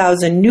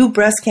 1,000 new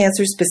breast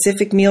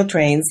cancer-specific meal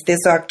trains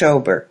this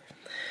October.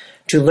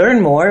 To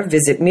learn more,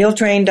 visit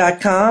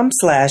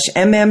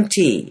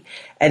mealtrain.com/MMT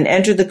and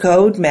enter the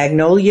code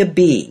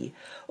MagnoliaB,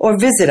 or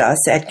visit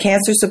us at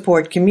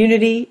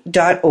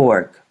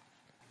cancersupportcommunity.org.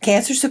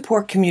 Cancer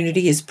Support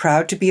Community is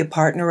proud to be a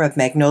partner of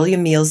Magnolia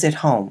Meals at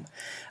Home,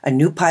 a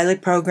new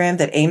pilot program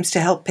that aims to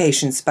help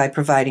patients by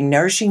providing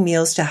nourishing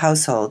meals to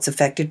households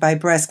affected by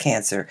breast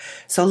cancer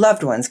so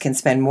loved ones can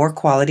spend more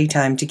quality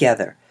time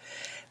together.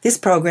 This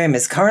program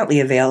is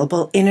currently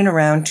available in and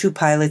around 2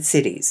 pilot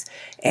cities,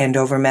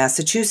 Andover,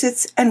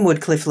 Massachusetts, and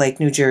Woodcliff Lake,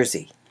 New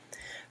Jersey.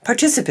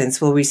 Participants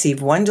will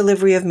receive 1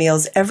 delivery of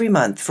meals every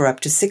month for up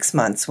to 6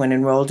 months when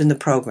enrolled in the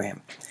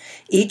program.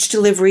 Each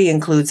delivery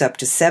includes up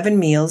to 7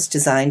 meals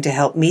designed to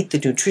help meet the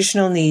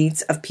nutritional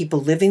needs of people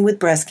living with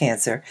breast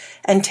cancer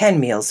and 10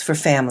 meals for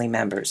family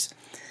members.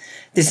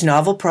 This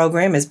novel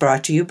program is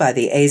brought to you by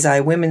the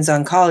AZI Women's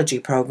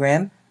Oncology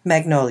Program,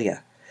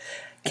 Magnolia,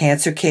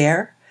 Cancer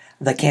Care,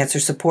 the Cancer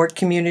Support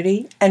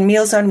Community, and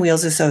Meals on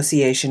Wheels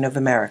Association of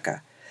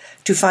America.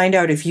 To find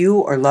out if you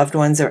or loved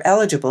ones are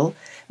eligible,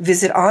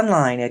 visit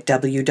online at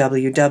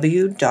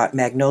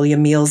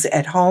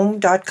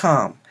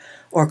www.magnoliamealsathome.com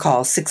or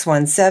call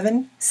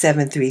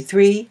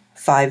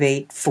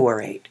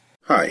 617-733-5848.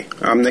 Hi,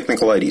 I'm Nick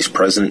Nicolaides,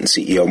 President and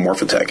CEO of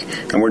Morphotek,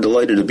 and we're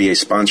delighted to be a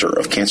sponsor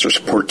of Cancer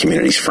Support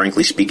Community's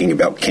Frankly Speaking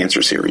About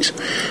Cancer series.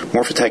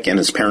 Morphotek and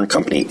its parent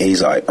company,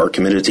 AZI, are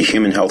committed to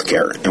human health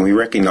care, and we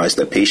recognize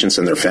that patients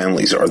and their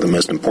families are the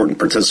most important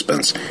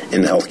participants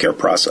in the healthcare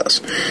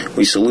process.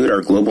 We salute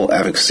our global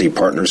advocacy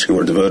partners who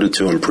are devoted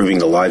to improving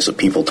the lives of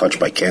people touched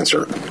by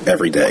cancer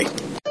every day.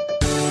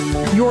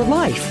 Your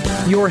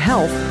life, your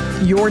health,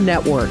 your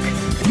network.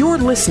 You're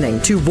listening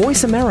to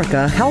Voice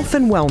America Health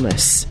and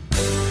Wellness.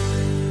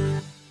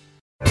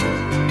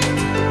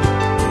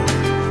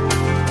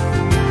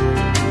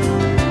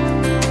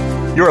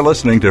 You're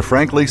listening to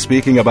Frankly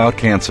Speaking About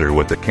Cancer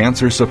with the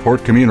Cancer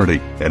Support Community,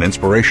 an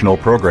inspirational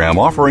program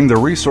offering the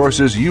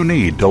resources you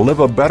need to live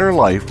a better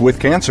life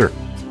with cancer.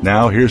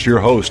 Now here's your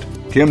host,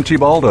 Kim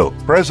Thiboldeaux,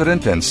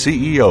 President and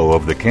CEO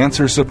of the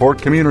Cancer Support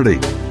Community.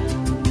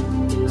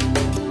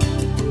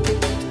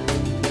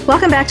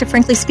 Welcome back to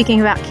Frankly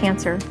Speaking About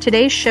Cancer.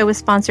 Today's show is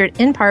sponsored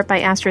in part by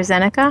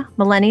AstraZeneca,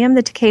 Millennium,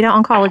 the Takeda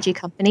Oncology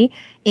Company,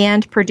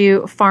 and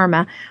Purdue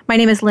Pharma. My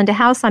name is Linda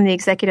House. I'm the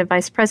Executive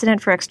Vice President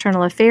for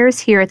External Affairs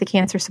here at the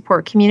Cancer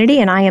Support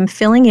Community, and I am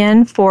filling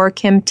in for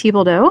Kim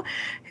Thiboldeaux,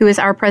 who is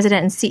our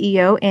President and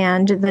CEO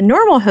and the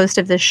normal host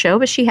of this show,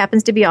 but she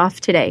happens to be off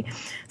today.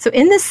 So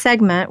in this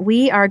segment,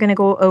 we are going to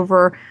go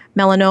over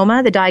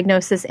melanoma, the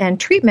diagnosis and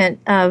treatment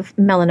of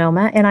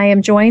melanoma, and I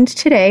am joined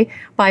today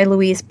by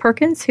Louise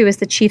Perkins, who is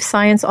the Chief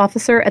Science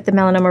Officer at the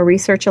Melanoma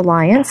Research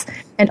Alliance,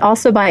 and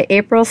also by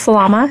April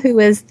Salama, who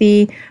is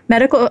the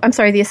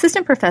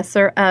Assistant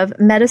Professor of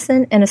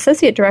Medicine and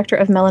Associate Director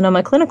of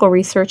Melanoma Clinical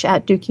Research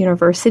at Duke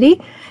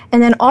University,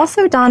 and then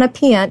also Donna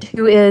Piant,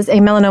 who is a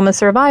melanoma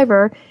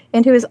survivor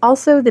and who is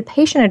also the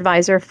patient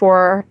advisor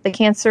for the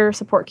Cancer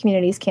Support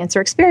Community's Cancer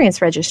Experience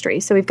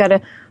Registry. So we've got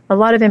a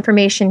lot of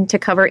information to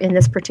cover in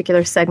this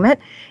particular segment.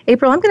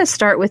 April, I'm going to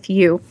start with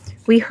you.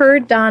 We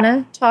heard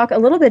Donna talk a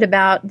little bit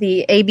about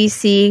the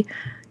ABC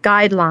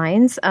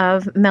guidelines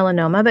of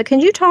melanoma, but can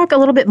you talk a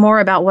little bit more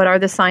about what are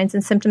the signs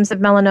and symptoms of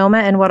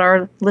melanoma and what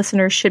our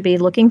listeners should be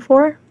looking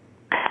for?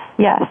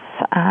 Yes,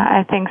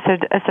 I think so.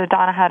 So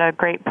Donna had a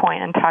great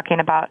point in talking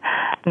about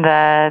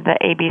the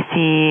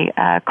ABC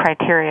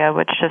criteria,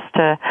 which, just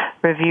to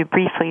review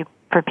briefly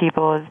for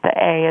people, is the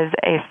A is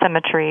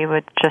asymmetry,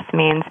 which just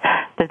means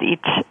does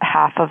each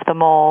half of the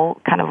mole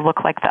kind of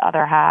look like the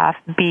other half.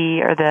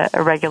 B are the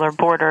irregular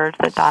borders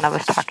that Donna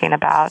was talking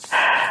about.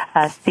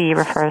 C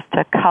refers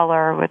to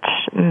color, which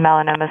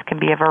melanomas can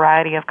be a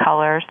variety of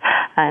colors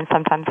and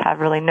sometimes have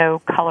really no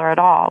color at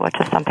all, which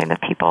is something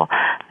that people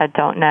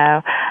don't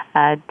know.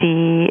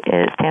 D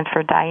stands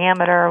for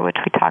diameter, which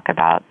we talk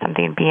about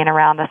something being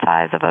around the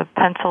size of a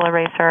pencil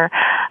eraser.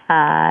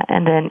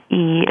 And then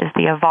E is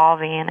the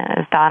evolving,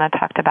 as Donna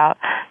talked about,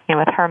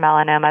 with her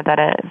melanoma,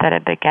 that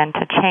it began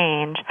to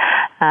change.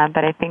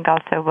 But I think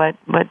also what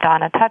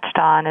Donna touched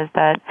on is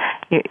that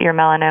a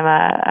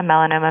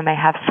melanoma may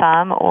have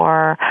some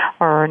or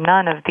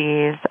none of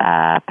these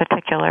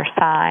particular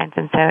signs,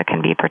 and so it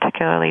can be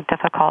particularly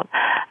difficult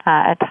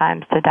at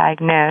times to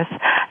diagnose.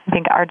 I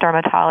think our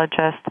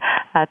dermatologists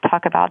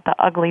talk about the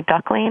ugly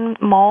duckling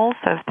mole.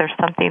 So if there's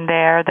something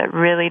there that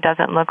really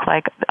doesn't look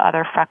like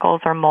other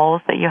freckles or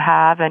moles that you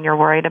have and you're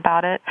worried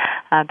about it,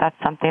 that's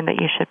something that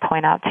you should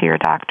point out to your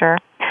doctor.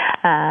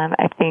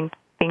 I think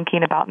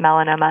thinking about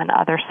melanoma in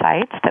other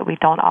sites that we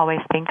don't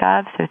always think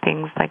of, so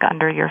things like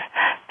under your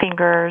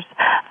fingers,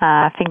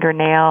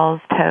 fingernails,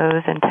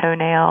 toes and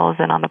toenails,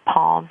 and on the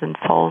palms and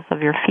soles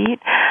of your feet,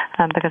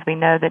 because we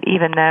know that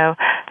even though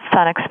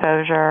sun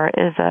exposure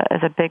is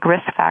a big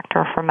risk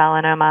factor for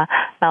melanoma,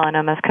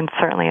 melanomas can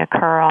certainly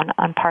occur on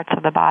parts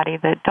of the body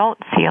that don't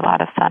see a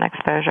lot of sun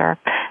exposure,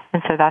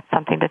 and so that's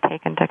something to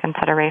take into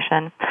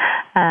consideration.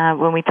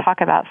 When we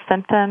talk about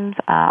symptoms,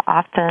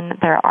 often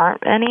there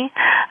aren't any,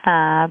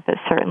 but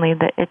certainly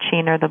the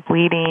itching or the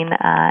bleeding,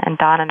 and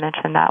Donna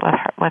mentioned that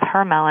with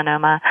her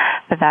melanoma,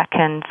 that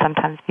can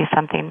sometimes be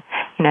something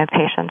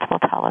patients will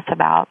tell us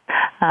about.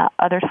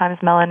 Other times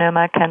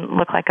melanoma can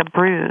look like a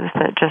bruise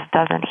that just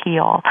doesn't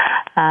heal,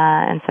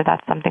 and so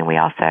that's something we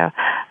also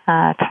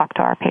talk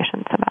to our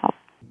patients about.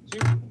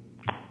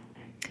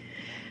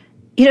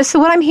 So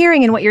what I'm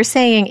hearing and what you're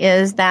saying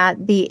is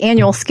that the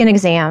annual skin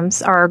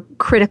exams are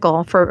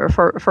critical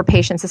for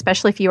patients,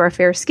 especially if you are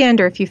fair-skinned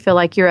or if you feel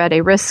like you're at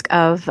a risk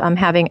of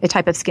having a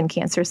type of skin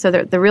cancer. So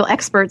the real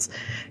experts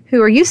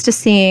who are used to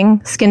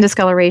seeing skin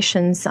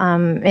discolorations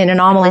and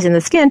anomalies in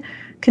the skin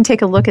can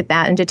take a look at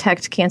that and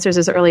detect cancers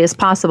as early as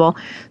possible.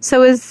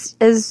 So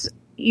as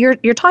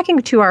you're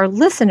talking to our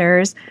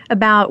listeners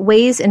about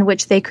ways in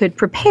which they could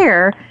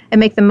prepare and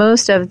make the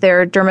most of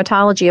their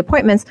dermatology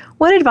appointments,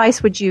 what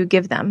advice would you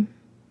give them?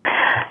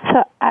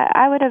 So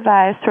I would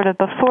advise sort of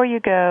before you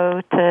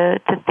go to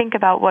think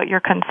about what your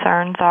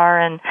concerns are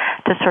and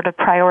to sort of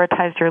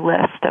prioritize your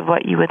list of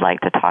what you would like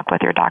to talk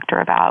with your doctor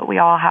about. We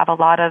all have a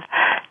lot of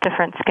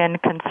different skin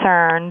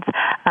concerns,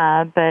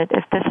 but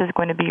if this is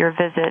going to be your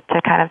visit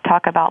to kind of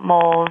talk about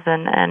moles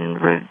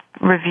and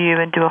review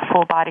and do a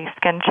full body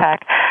skin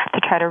check, to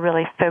try to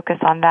really focus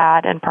on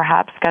that and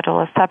perhaps schedule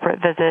a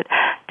separate visit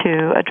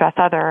to address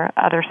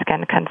other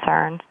skin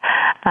concerns.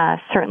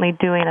 Certainly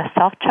doing a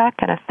self-check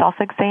and a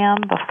self-exam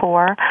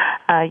before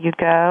you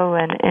go,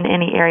 and in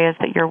any areas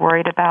that you're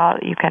worried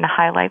about, you can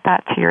highlight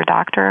that to your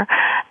doctor,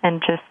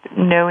 and just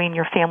knowing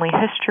your family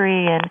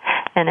history and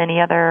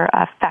any other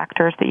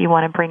factors that you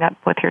want to bring up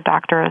with your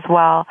doctor as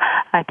well,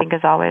 I think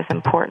is always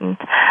important.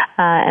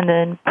 And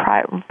then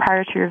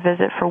prior to your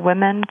visit for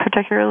women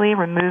particularly,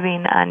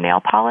 removing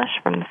nail polish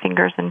from the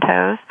fingers and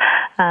toes,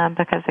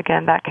 because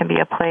again, that can be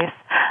a place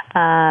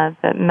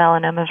that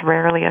melanomas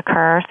rarely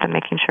occur, so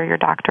making sure your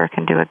doctor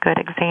can do a good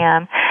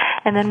exam.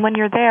 And then when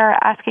you're there,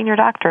 asking your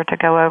doctor to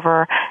go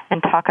over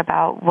and talk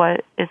about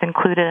what is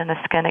included in a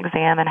skin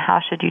exam and how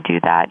should you do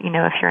that,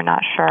 if you're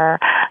not sure,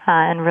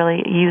 and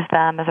really use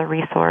them as a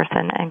resource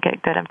and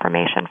get good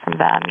information from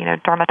them.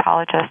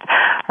 Dermatologists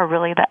are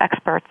really the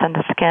experts in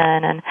the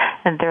skin,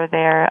 and they're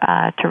there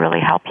to really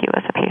help you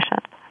as a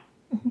patient.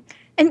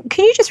 And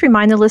can you just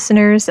remind the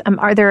listeners,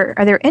 are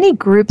there any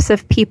groups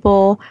of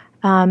people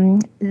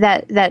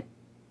that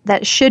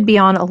should be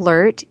on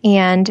alert,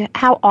 and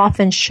how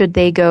often should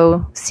they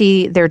go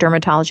see their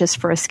dermatologist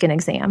for a skin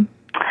exam?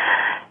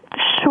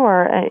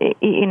 Sure.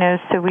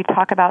 So we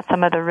talk about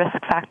some of the risk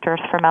factors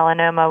for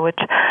melanoma, which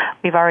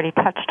we've already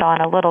touched on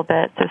a little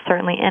bit. So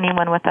certainly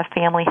anyone with a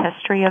family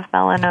history of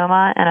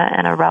melanoma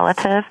and a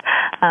relative,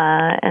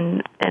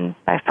 and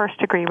by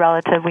first-degree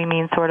relative, we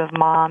mean sort of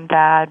mom,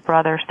 dad,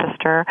 brother,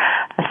 sister.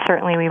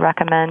 Certainly we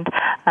recommend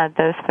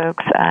those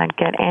folks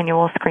get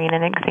annual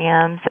screening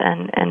exams,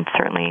 and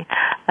certainly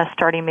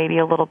starting maybe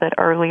a little bit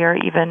earlier,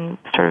 even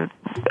sort of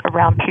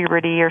around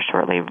puberty or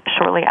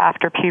shortly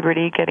after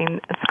puberty,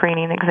 getting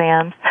screening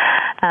exams.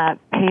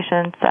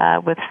 Patients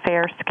with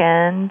fair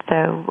skin,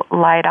 so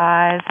light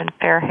eyes and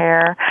fair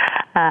hair,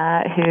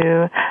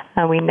 who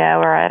we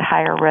know are at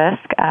higher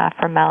risk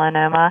for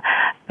melanoma.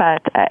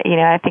 But,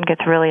 I think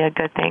it's really a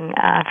good thing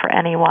for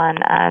anyone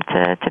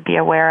to be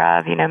aware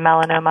of.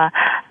 Melanoma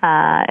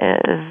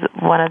is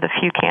one of the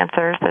few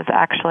cancers that's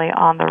actually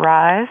on the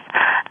rise,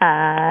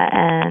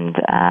 and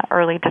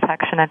early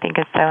detection, I think,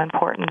 is so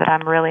important that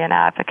I'm really an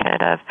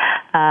advocate of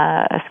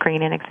a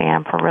screening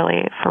exam for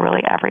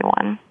really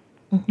everyone.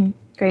 Mm-hmm.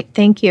 Great,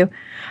 thank you.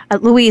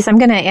 Louise, I'm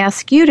going to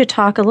ask you to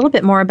talk a little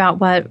bit more about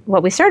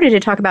what we started to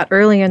talk about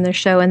earlier in the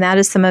show, and that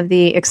is some of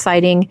the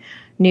exciting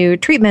new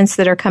treatments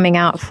that are coming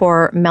out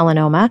for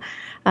melanoma.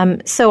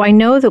 So I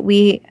know that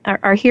we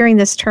are hearing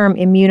this term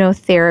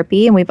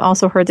immunotherapy, and we've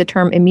also heard the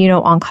term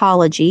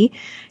immuno-oncology.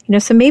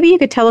 So maybe you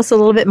could tell us a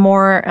little bit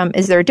more.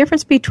 Is there a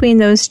difference between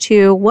those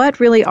two? What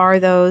really are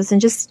those?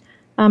 And just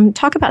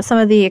talk about some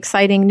of the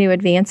exciting new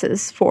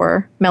advances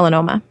for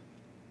melanoma.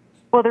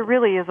 Well, there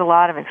really is a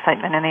lot of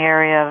excitement in the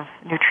area of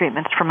new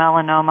treatments for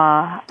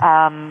melanoma.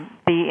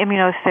 The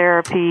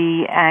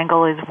immunotherapy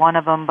angle is one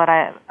of them, but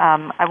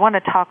I want to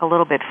talk a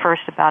little bit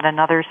first about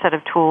another set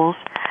of tools,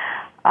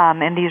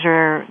 and these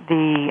are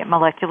the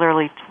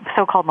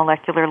so-called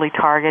molecularly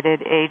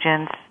targeted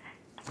agents.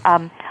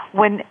 In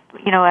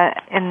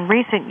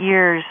recent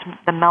years,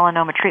 the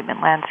melanoma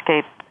treatment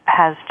landscape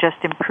has just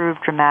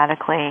improved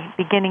dramatically.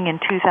 Beginning in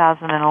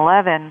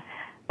 2011,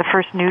 the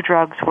first new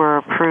drugs were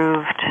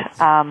approved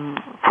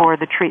for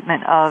the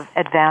treatment of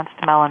advanced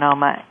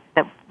melanoma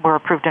that were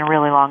approved in a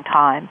really long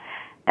time.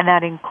 And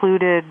that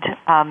included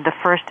the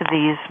first of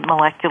these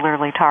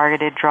molecularly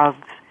targeted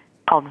drugs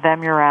called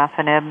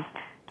vemurafenib,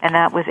 and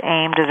that was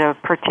aimed at a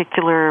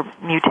particular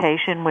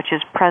mutation which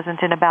is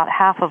present in about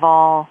half of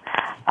all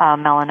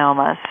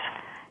melanomas.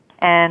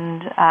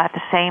 And at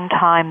the same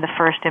time, the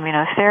first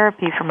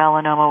immunotherapy for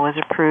melanoma was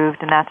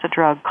approved, and that's a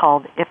drug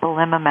called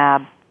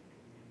ipilimumab.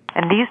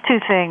 And these two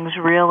things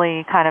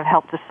really kind of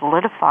help to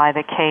solidify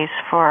the case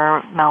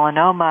for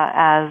melanoma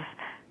as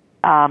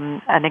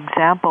an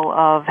example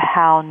of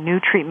how new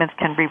treatments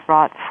can be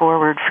brought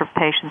forward for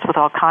patients with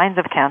all kinds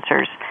of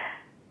cancers.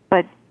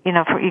 But,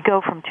 you go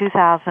from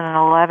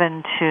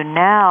 2011 to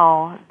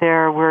now,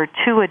 there were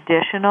two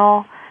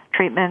additional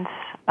treatments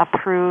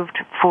approved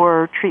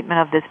for treatment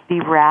of this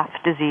BRAF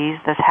disease,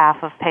 this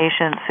half of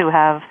patients who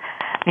have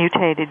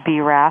mutated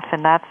BRAF,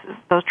 and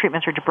those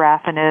treatments are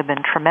dabrafenib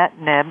and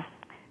trametinib.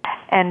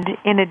 And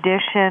in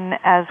addition,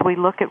 as we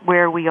look at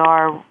where we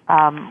are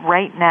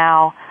right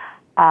now,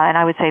 and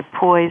I would say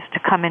poised to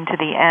come into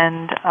the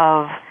end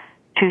of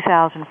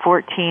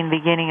 2014,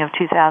 beginning of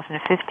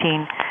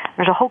 2015,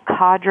 there's a whole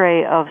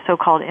cadre of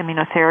so-called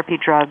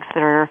immunotherapy drugs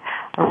that are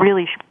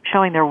really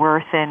showing their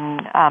worth in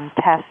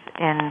tests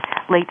in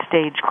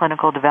late-stage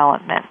clinical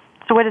development.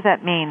 So what does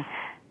that mean?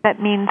 That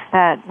means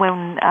that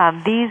when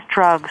these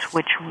drugs,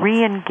 which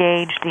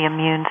re-engage the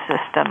immune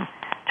system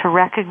to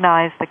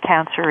recognize the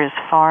cancer is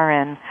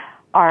foreign,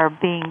 are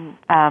being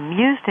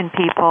used in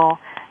people,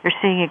 you're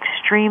seeing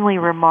extremely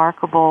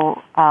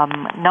remarkable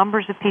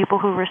numbers of people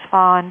who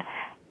respond,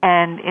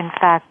 and in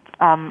fact,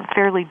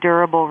 fairly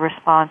durable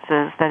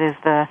responses. That is,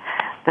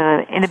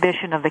 the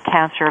inhibition of the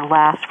cancer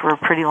lasts for a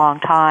pretty long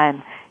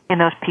time in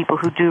those people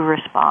who do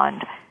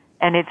respond.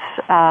 And it's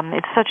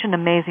such an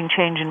amazing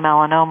change in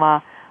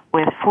melanoma,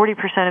 with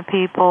 40% of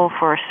people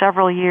for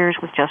several years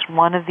with just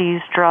one of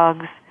these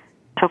drugs,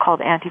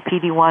 so-called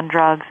anti-PD-1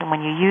 drugs, and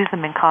when you use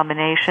them in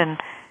combination,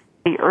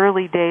 the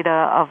early data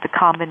of the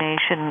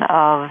combination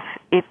of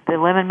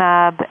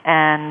ipilimumab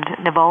and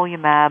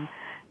nivolumab,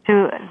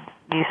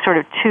 these sort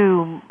of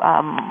two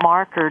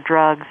marker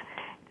drugs,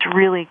 it's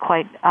really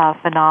quite a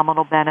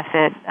phenomenal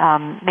benefit,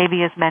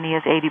 maybe as many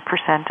as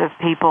 80% of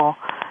people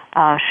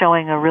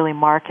showing a really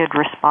marked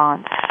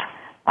response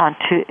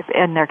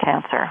in their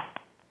cancer.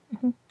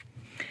 Mm-hmm.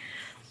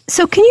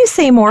 So can you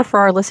say more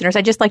for our listeners?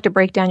 I'd just like to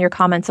break down your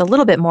comments a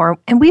little bit more.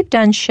 And we've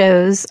done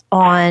shows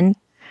on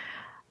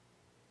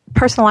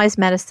personalized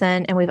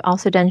medicine, and we've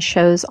also done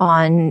shows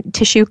on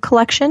tissue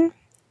collection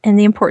and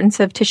the importance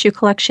of tissue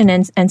collection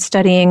and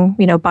studying,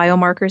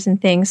 biomarkers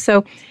and things.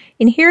 So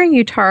in hearing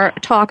you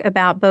talk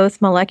about both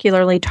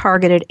molecularly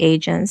targeted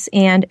agents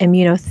and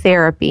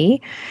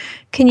immunotherapy,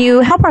 can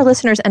you help our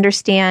listeners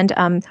understand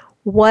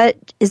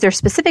what is there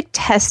specific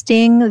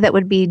testing that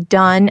would be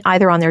done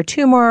either on their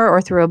tumor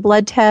or through a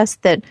blood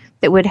test that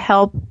would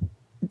help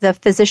the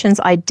physicians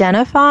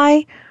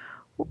identify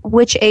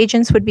which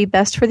agents would be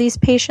best for these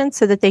patients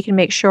so that they can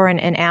make sure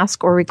and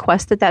ask or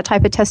request that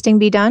type of testing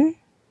be done?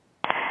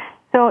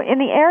 So in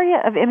the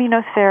area of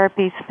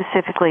immunotherapy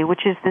specifically,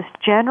 which is this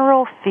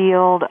general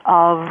field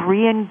of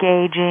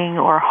re-engaging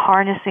or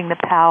harnessing the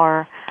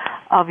power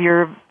of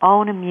your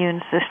own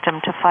immune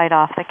system to fight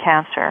off the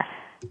cancer,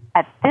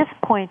 at this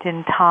point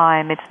in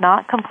time, it's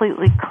not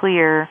completely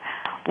clear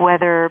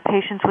whether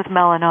patients with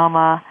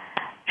melanoma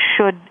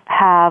should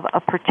have a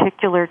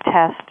particular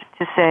test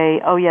to say,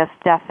 oh yes,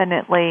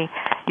 definitely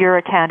you're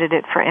a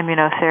candidate for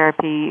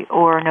immunotherapy,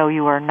 or no,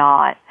 you are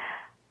not.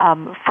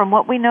 From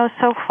what we know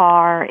so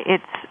far,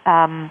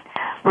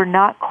 we're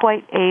not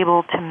quite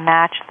able to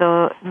match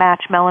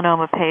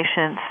melanoma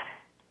patients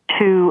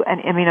to an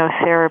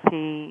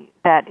immunotherapy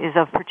that is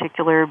of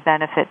particular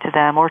benefit to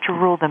them, or to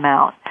rule them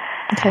out.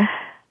 Okay.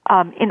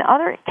 In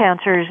other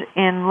cancers,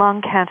 in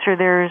lung cancer,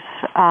 there's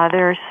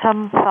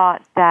some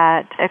thought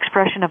that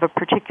expression of a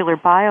particular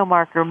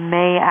biomarker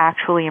may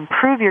actually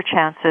improve your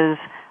chances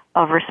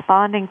of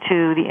responding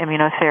to the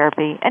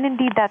immunotherapy. And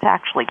indeed, that's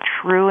actually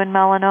true in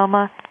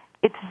melanoma.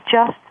 It's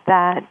just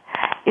that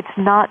it's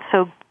not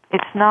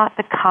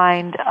the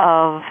kind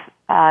of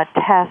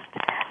test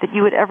that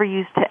you would ever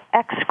use to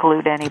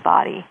exclude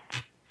anybody.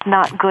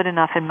 Not good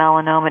enough in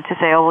melanoma to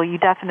say, oh, well, you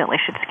definitely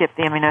should skip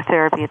the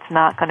immunotherapy. It's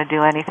not going to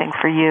do anything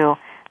for you.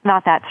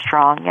 Not that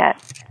strong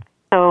yet.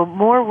 So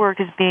more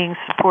work is being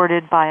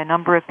supported by a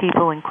number of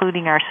people,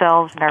 including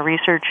ourselves and our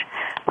research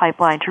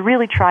pipeline, to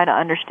really try to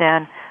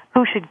understand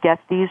who should get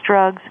these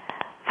drugs.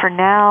 For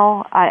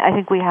now, I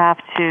think we have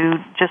to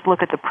just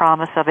look at the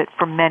promise of it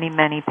for many,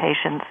 many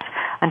patients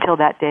until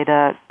that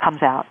data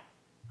comes out.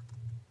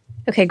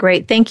 Okay,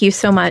 great. Thank you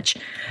so much.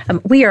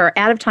 We are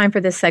out of time for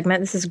this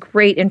segment. This is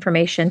great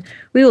information.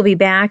 We will be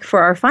back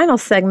for our final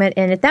segment.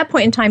 And at that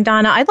point in time,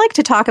 Donna, I'd like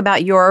to talk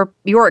about your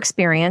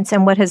experience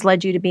and what has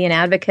led you to be an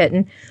advocate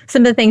and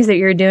some of the things that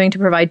you're doing to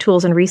provide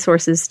tools and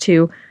resources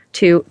to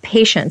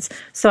patients.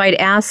 So I'd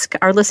ask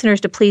our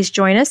listeners to please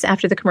join us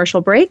after the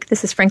commercial break.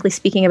 This is Frankly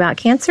Speaking About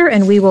Cancer,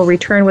 and we will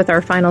return with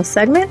our final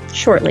segment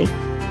shortly.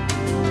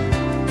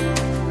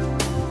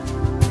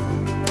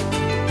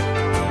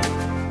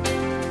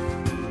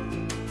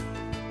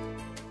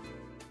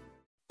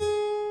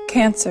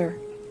 Cancer.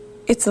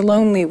 It's a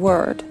lonely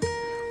word.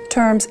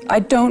 Terms I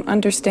don't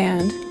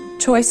understand.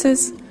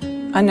 Choices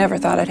I never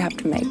thought I'd have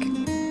to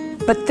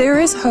make. But there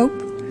is hope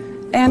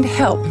and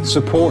help.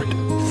 Support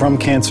from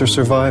cancer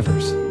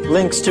survivors.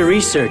 Links to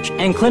research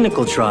and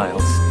clinical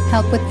trials.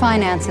 Help with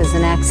finances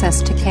and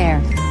access to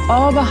care.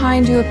 All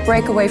behind you at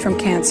Breakaway from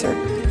Cancer,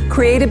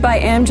 created by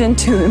Amgen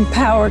to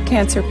empower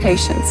cancer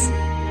patients.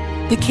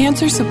 The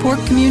cancer support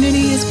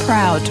community is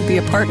proud to be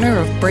a partner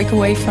of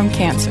Breakaway from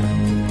Cancer.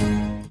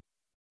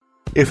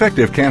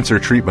 Effective cancer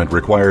treatment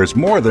requires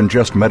more than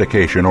just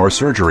medication or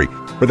surgery.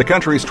 For the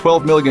country's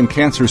 12 million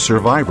cancer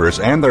survivors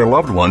and their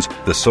loved ones,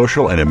 the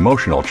social and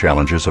emotional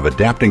challenges of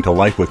adapting to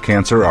life with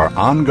cancer are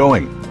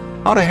ongoing.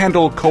 How to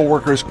handle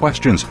coworkers'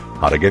 questions,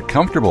 how to get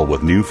comfortable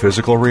with new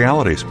physical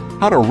realities,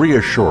 how to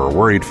reassure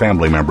worried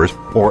family members,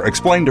 or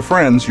explain to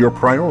friends your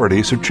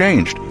priorities have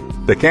changed.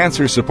 The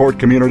Cancer Support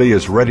Community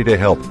is ready to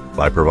help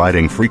by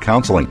providing free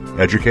counseling,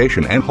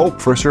 education, and hope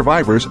for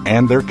survivors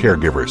and their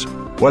caregivers.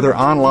 Whether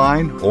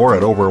online or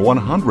at over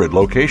 100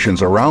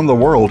 locations around the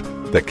world,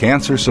 the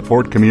Cancer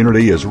Support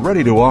Community is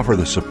ready to offer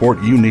the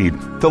support you need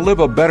to live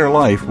a better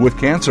life with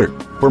cancer.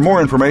 For more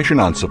information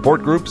on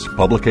support groups,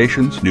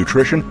 publications,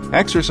 nutrition,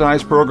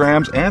 exercise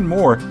programs, and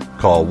more,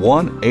 call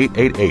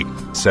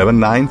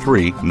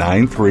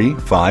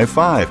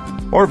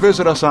 1-888-793-9355 or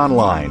visit us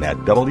online at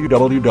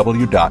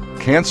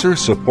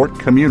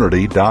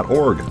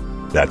www.cancersupportcommunity.org.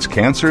 That's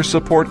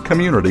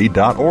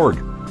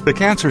cancersupportcommunity.org. The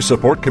Cancer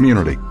Support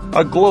Community,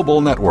 a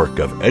global network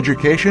of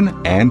education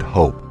and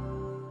hope.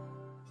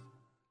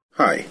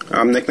 Hi,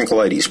 I'm Nick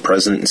Nicolaides,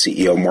 President and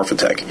CEO of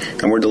Morphotek,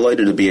 and we're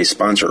delighted to be a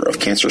sponsor of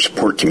Cancer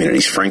Support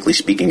Community's Frankly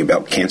Speaking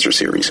About Cancer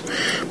series.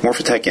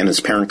 Morphotek and its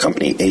parent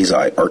company,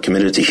 Eisai, are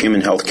committed to human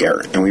health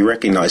care, and we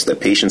recognize that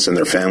patients and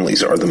their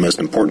families are the most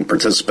important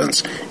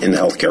participants in the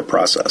healthcare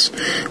process.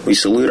 We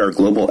salute our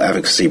global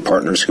advocacy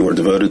partners who are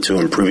devoted to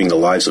improving the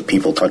lives of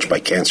people touched by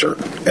cancer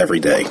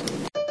every day.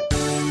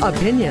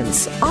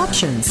 Opinions,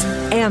 options,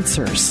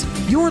 answers.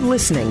 You're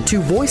listening to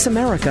Voice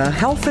America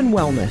Health and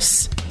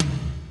Wellness.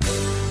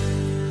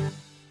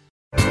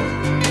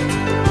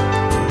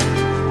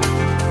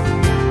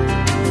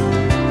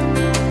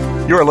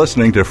 You're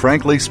listening to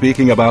Frankly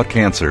Speaking About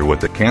Cancer with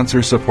the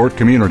Cancer Support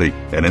Community,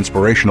 an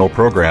inspirational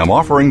program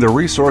offering the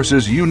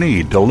resources you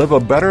need to live a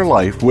better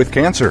life with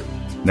cancer.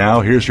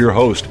 Now here's your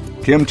host,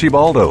 Kim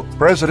Thiboldeaux,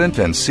 President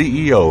and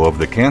CEO of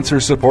the Cancer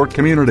Support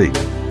Community.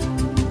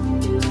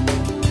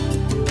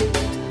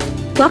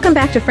 Welcome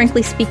back to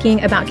Frankly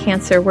Speaking About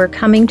Cancer. We're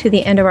coming to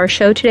the end of our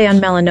show today on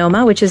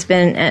melanoma, which has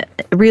been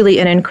really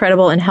an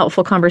incredible and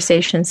helpful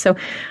conversation. So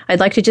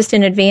I'd like to just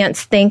in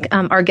advance thank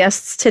our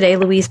guests today,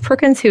 Louise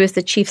Perkins, who is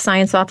the Chief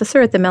Science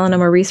Officer at the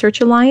Melanoma Research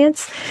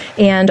Alliance,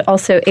 and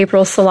also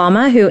April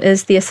Salama, who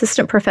is the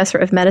Assistant Professor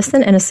of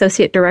Medicine and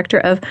Associate Director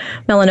of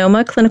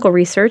Melanoma Clinical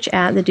Research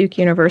at the Duke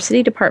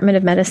University Department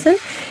of Medicine.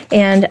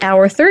 And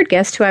our third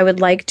guest, who I would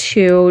like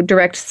to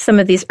direct some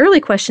of these early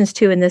questions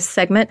to in this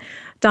segment,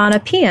 Donna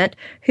Piant,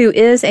 who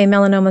is a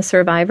melanoma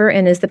survivor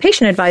and is the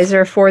patient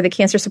advisor for the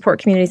Cancer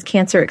Support Community's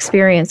Cancer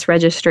Experience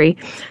Registry.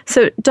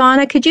 So,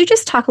 Donna, could you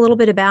just talk a little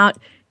bit about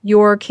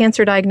your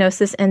cancer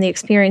diagnosis and the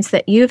experience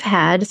that you've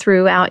had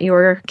throughout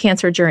your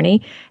cancer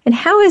journey, and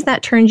how has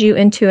that turned you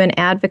into an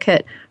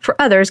advocate for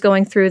others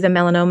going through the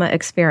melanoma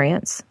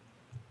experience?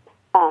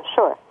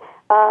 Sure.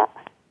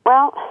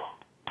 Well,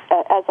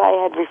 as I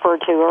had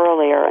referred to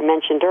earlier, I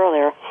mentioned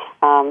earlier,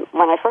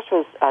 when I first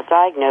was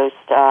diagnosed,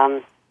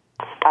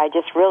 I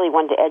just really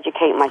wanted to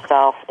educate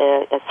myself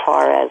as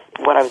far as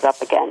what I was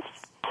up against,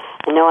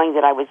 and knowing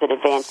that I was at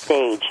advanced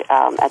stage.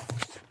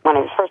 When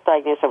I was first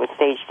diagnosed, I was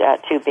stage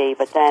 2B,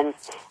 but then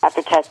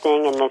after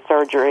testing and the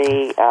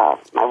surgery,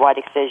 my wide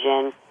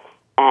excision,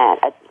 and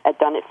I'd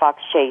done at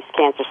Fox Chase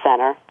Cancer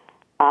Center,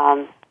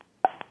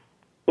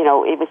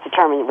 it was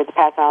determined with the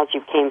pathology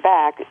that came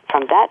back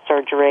from that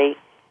surgery,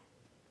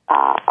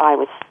 I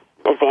was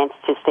advanced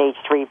to stage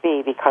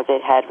 3B because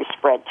it had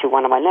spread to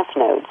one of my lymph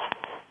nodes.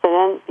 So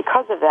then,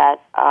 because of that,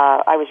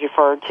 I was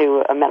referred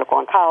to a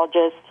medical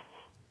oncologist,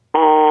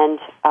 and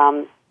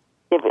I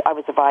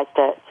was advised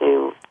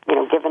to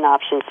given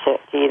options to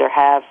either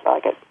have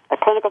like a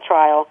clinical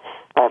trial,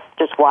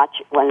 just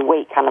watch and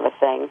wait kind of a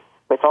thing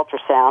with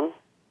ultrasound,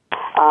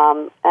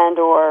 and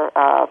or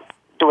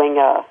doing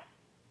a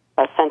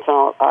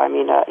sentinel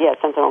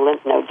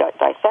lymph node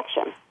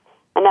dissection,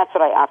 and that's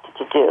what I opted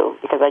to do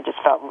because I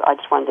just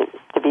wanted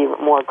to be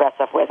more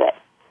aggressive with it.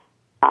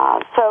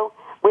 So.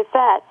 With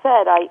that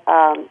said,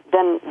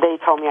 then they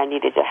told me I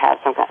needed to have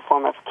some kind of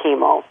form of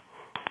chemo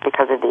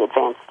because of the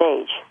advanced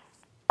stage.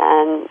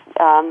 And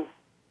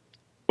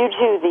due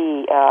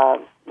to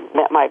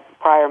my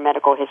prior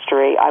medical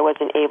history, I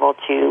wasn't able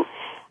to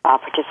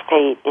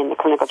participate in the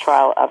clinical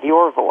trial of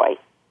Yervoy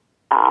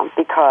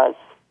because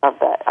of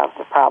the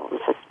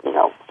problems with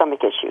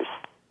stomach issues.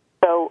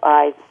 So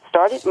I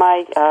started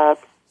my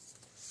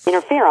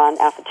interferon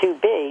alpha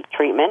 2B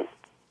treatment.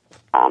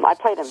 I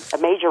played a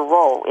major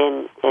role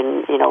in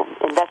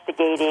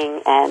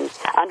investigating and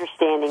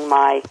understanding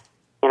my,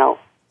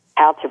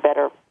 how to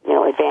better,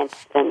 advance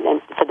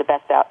and for the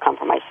best outcome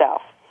for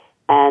myself.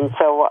 And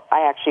so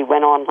I actually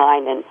went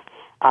online and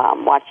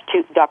watched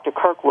Dr.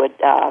 Kirkwood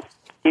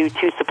do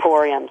 2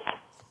 symposiums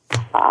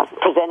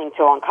presenting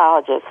to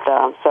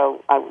oncologists.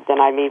 So then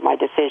I made my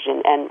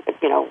decision, and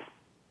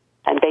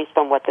based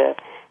on what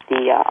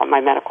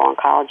my medical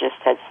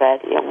oncologist had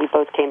said, we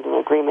both came to an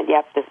agreement,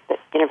 the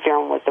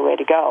interferon was the way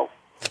to go.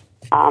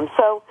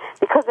 So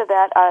because of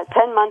that,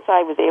 10 months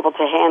I was able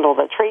to handle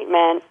the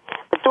treatment,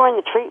 but during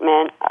the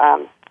treatment,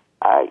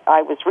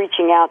 I was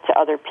reaching out to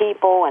other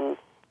people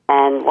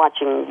and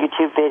watching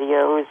YouTube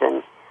videos,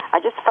 and I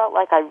just felt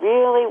like I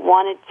really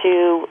wanted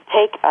to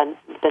take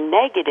the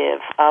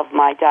negative of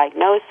my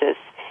diagnosis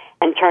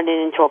and turn it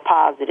into a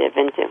positive,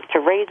 and to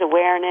raise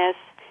awareness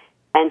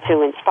and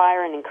to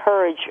inspire and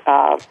encourage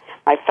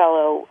my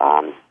fellow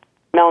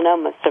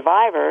melanoma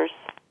survivors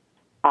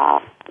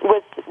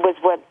was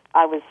what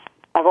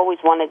I've always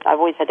wanted. I've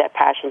always had that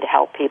passion to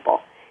help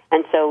people,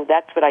 and so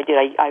that's what I did.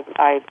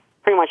 I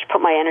pretty much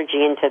put my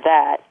energy into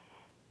that,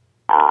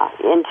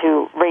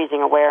 into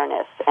raising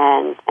awareness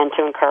and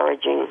to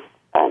encouraging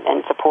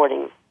and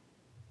supporting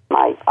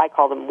I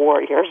call them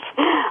warriors,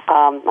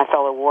 my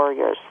fellow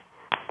warriors.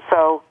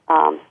 So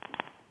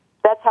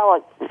that's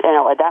how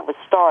that was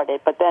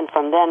started. But then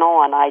from then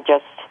on, I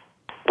just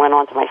went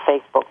onto my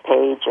Facebook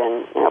page,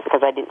 and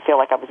because I didn't feel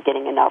like I was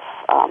getting enough,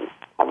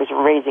 I was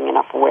raising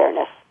enough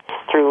awareness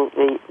through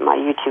my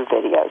YouTube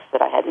videos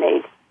that I had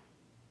made,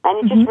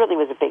 and it just really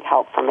was a big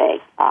help for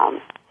me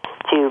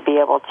to be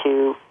able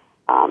to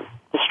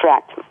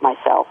distract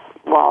myself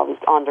while I was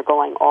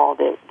undergoing all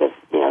the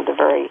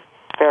very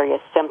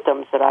various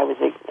symptoms that I was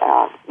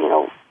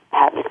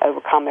having to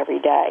overcome every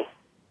day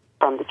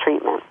from the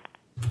treatment.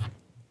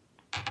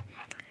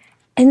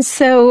 And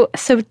so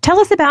tell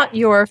us about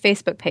your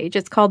Facebook page.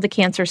 It's called The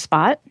Cancer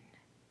Spot.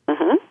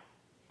 Mm-hmm.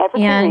 For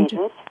two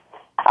reasons.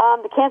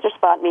 The Cancer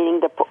Spot,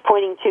 meaning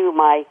pointing to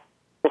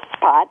the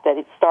spot that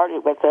it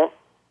started with, the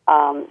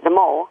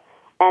mole,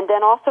 and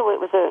then also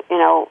it was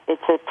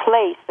it's a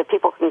place that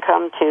people can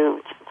come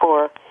to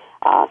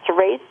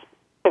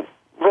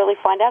really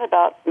find out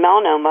about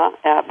melanoma,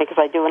 because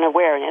I do an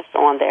awareness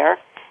on there,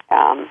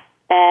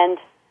 and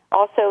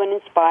also an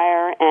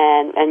inspire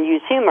and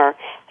use humor.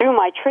 Through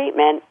my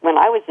treatment, when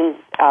I was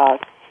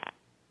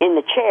in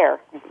the chair,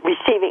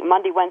 receiving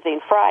Monday, Wednesday,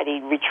 and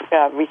Friday,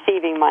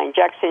 receiving my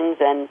injections,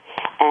 and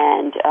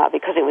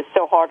because it was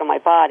so hard on my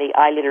body,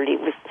 I literally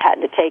had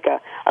to take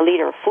a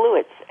liter of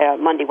fluids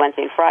Monday,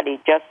 Wednesday, and Friday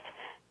just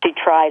to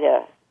try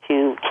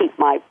to keep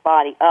my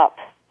body up,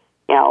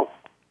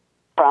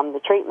 from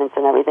the treatments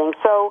and everything.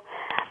 So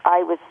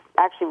I was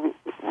actually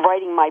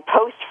writing my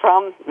post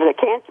from the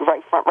cancer,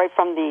 right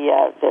from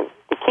the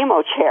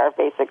chemo chair,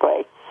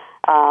 basically.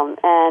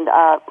 And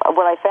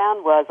what I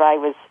found was I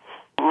was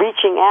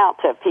reaching out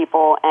to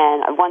people,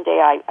 and one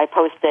day I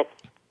posted,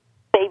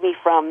 "Save me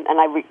from," and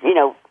I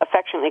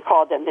affectionately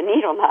called them the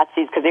needle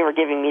Nazis, because they were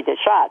giving me the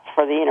shots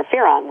for the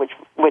interferon, which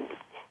would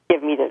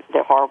give me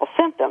the horrible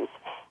symptoms.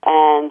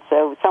 And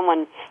so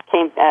someone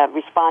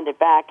responded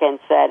back and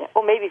said,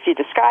 "Oh, maybe if you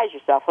disguise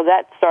yourself." Well,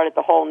 that started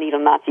the whole needle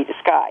Nazi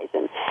disguise,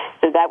 and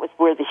so that was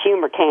where the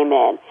humor came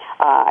in.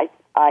 I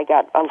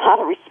got a lot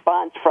of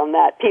response from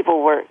that.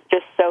 People were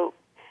just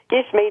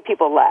just made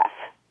people laugh,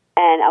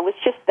 and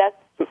that's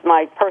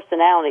my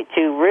personality,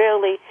 to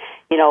really,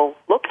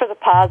 look for the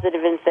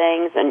positive in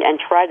things and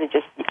try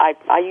to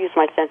I use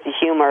my sense of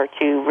humor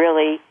to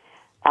really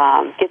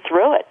get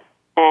through it.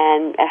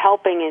 And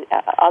helping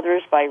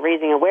others by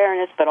raising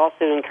awareness, but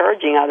also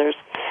encouraging others,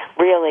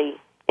 really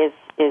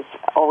is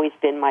always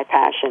been my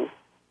passion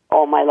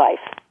all my life.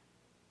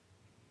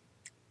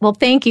 Well,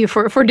 thank you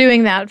for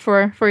doing that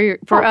for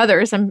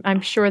others.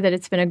 I'm sure that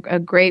it's been a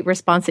great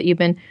response that you've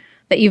been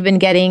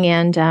getting,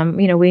 and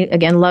we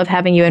again love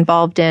having you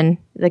involved in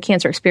the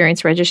Cancer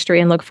Experience Registry,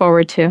 and look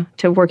forward to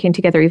working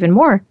together even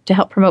more to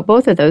help promote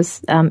both of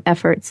those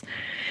efforts.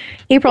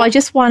 April, I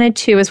just wanted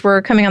to, as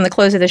we're coming on the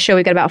close of the show,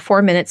 we've got about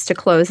 4 minutes to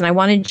close, and I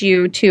wanted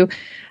you to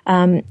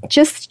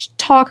just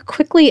talk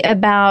quickly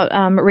about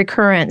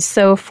recurrence.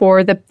 So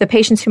for the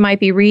patients who might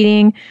be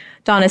reading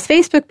Donna's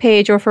Facebook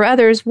page, or for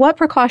others, what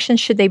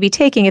precautions should they be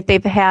taking if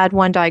they've had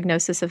one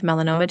diagnosis of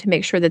melanoma to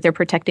make sure that they're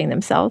protecting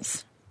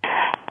themselves?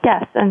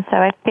 Yes, and so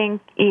I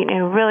think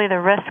really the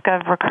risk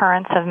of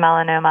recurrence of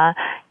melanoma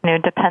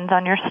depends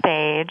on your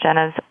stage, and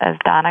as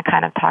Donna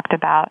kind of talked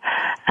about,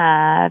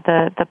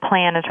 the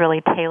plan is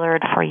really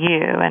tailored for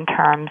you in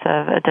terms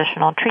of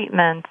additional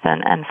treatments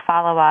and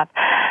follow up.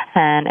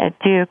 And at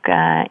Duke,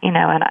 in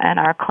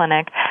our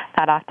clinic,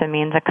 that often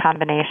means a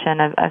combination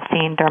of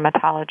seeing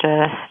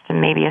dermatologists,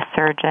 maybe a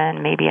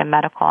surgeon, maybe a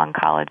medical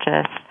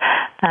oncologist.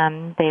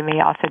 They may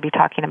also be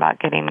talking about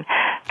getting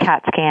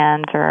CAT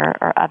scans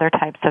or other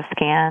types of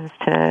scans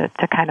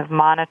to kind of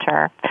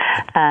monitor.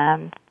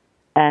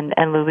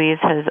 And Louise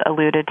has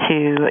alluded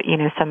to,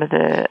 some of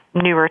the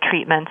newer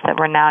treatments that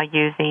we're now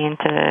using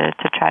to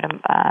try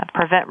to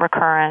prevent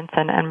recurrence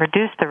and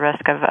reduce the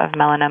risk of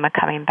melanoma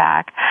coming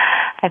back.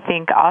 I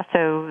think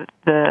also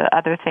the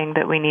other thing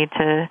that we need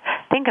to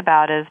think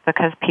about is,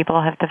 because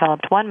people have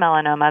developed one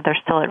melanoma, they're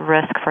still at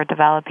risk for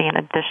developing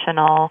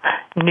additional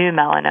new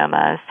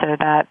melanomas. So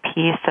that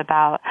piece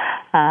about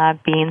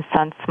being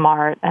sun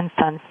smart and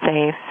sun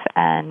safe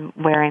and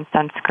wearing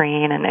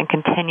sunscreen and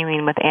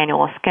continuing with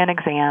annual skin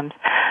exams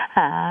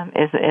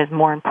is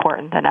more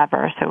important than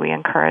ever. So we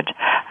encourage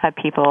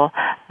people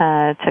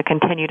to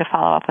continue to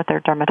follow up with their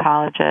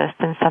dermatologist,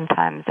 and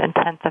sometimes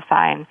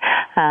intensifying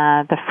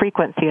the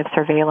frequency of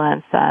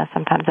surveillance,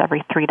 sometimes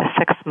every 3 to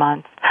 6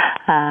 months,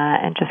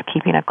 and just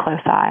keeping a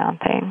close eye on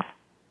things.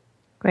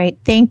 Great.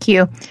 Thank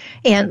you.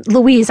 And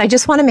Louise, I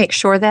just want to make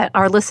sure that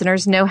our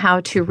listeners know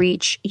how to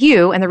reach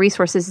you and the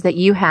resources that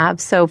you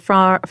have. So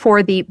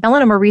for the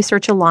Melanoma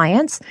Research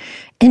Alliance,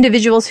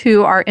 individuals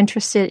who are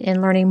interested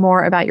in learning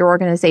more about your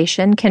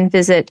organization can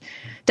visit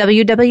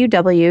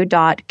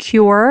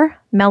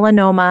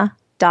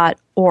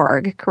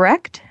www.curemelanoma.org,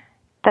 correct?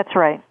 That's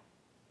right.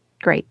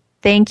 Great.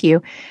 Thank you.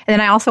 And then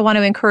I also want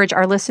to encourage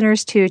our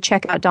listeners to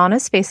check out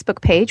Donna's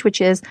Facebook page, which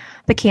is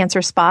The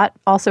Cancer Spot,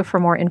 also for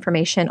more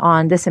information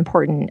on this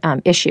important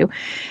issue.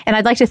 And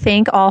I'd like to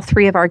thank all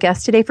three of our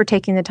guests today for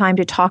taking the time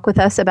to talk with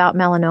us about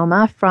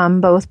melanoma,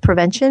 from both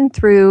prevention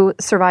through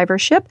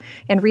survivorship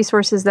and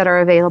resources that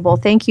are available.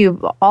 Thank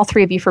you, all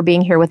three of you, for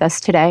being here with us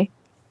today.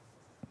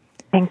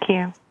 Thank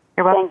you.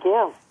 You're welcome. Thank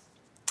you.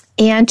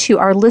 And to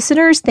our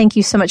listeners, thank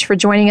you so much for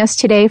joining us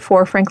today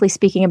for Frankly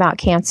Speaking About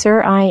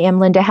Cancer. I am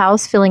Linda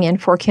House, filling in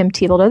for Kim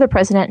Thiboldeaux, the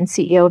President and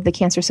CEO of the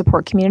Cancer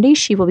Support Community.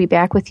 She will be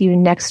back with you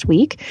next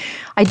week.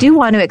 I do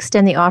want to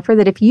extend the offer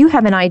that if you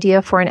have an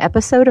idea for an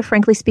episode of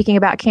Frankly Speaking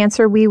About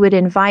Cancer, we would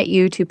invite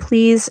you to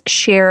please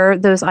share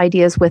those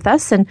ideas with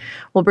us, and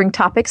we'll bring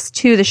topics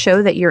to the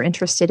show that you're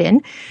interested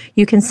in.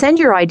 You can send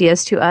your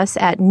ideas to us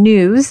at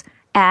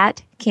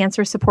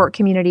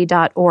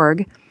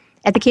news@cancersupportcommunity.org.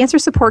 At the Cancer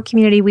Support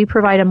Community, we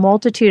provide a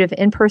multitude of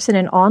in-person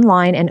and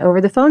online and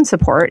over-the-phone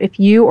support. If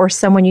you or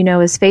someone you know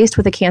is faced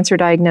with a cancer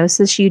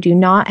diagnosis, you do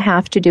not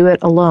have to do it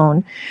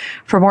alone.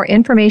 For more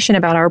information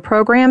about our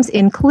programs,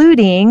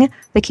 including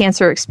the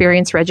Cancer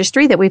Experience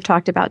Registry that we've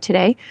talked about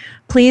today,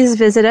 please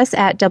visit us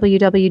at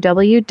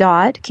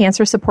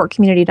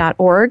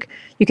www.cancersupportcommunity.org.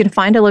 You can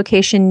find a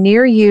location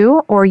near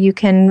you, or you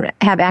can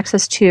have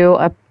access to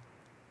a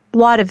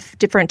lot of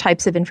different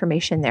types of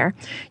information there.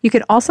 You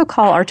can also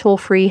call our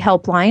toll-free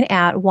helpline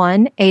at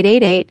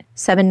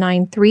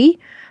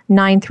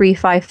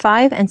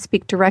 1-888-793-9355 and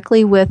speak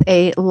directly with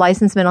a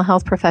licensed mental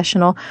health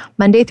professional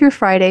Monday through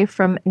Friday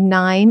from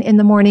 9 in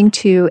the morning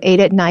to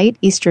 8 at night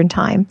Eastern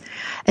Time.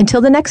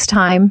 Until the next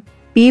time,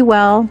 be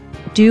well,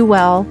 do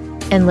well,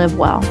 and live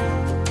well.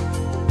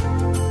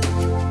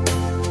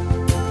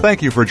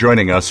 Thank you for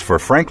joining us for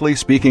Frankly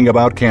Speaking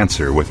About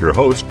Cancer with your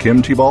host,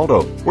 Kim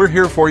Thiboldeaux. We're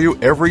here for you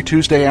every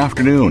Tuesday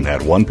afternoon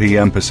at 1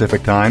 p.m.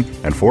 Pacific Time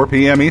and 4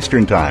 p.m.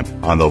 Eastern Time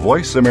on the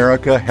Voice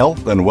America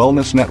Health and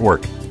Wellness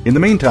Network. In the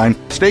meantime,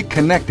 stay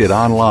connected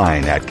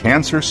online at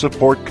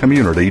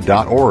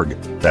cancersupportcommunity.org.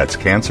 That's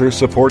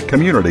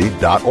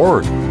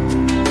cancersupportcommunity.org.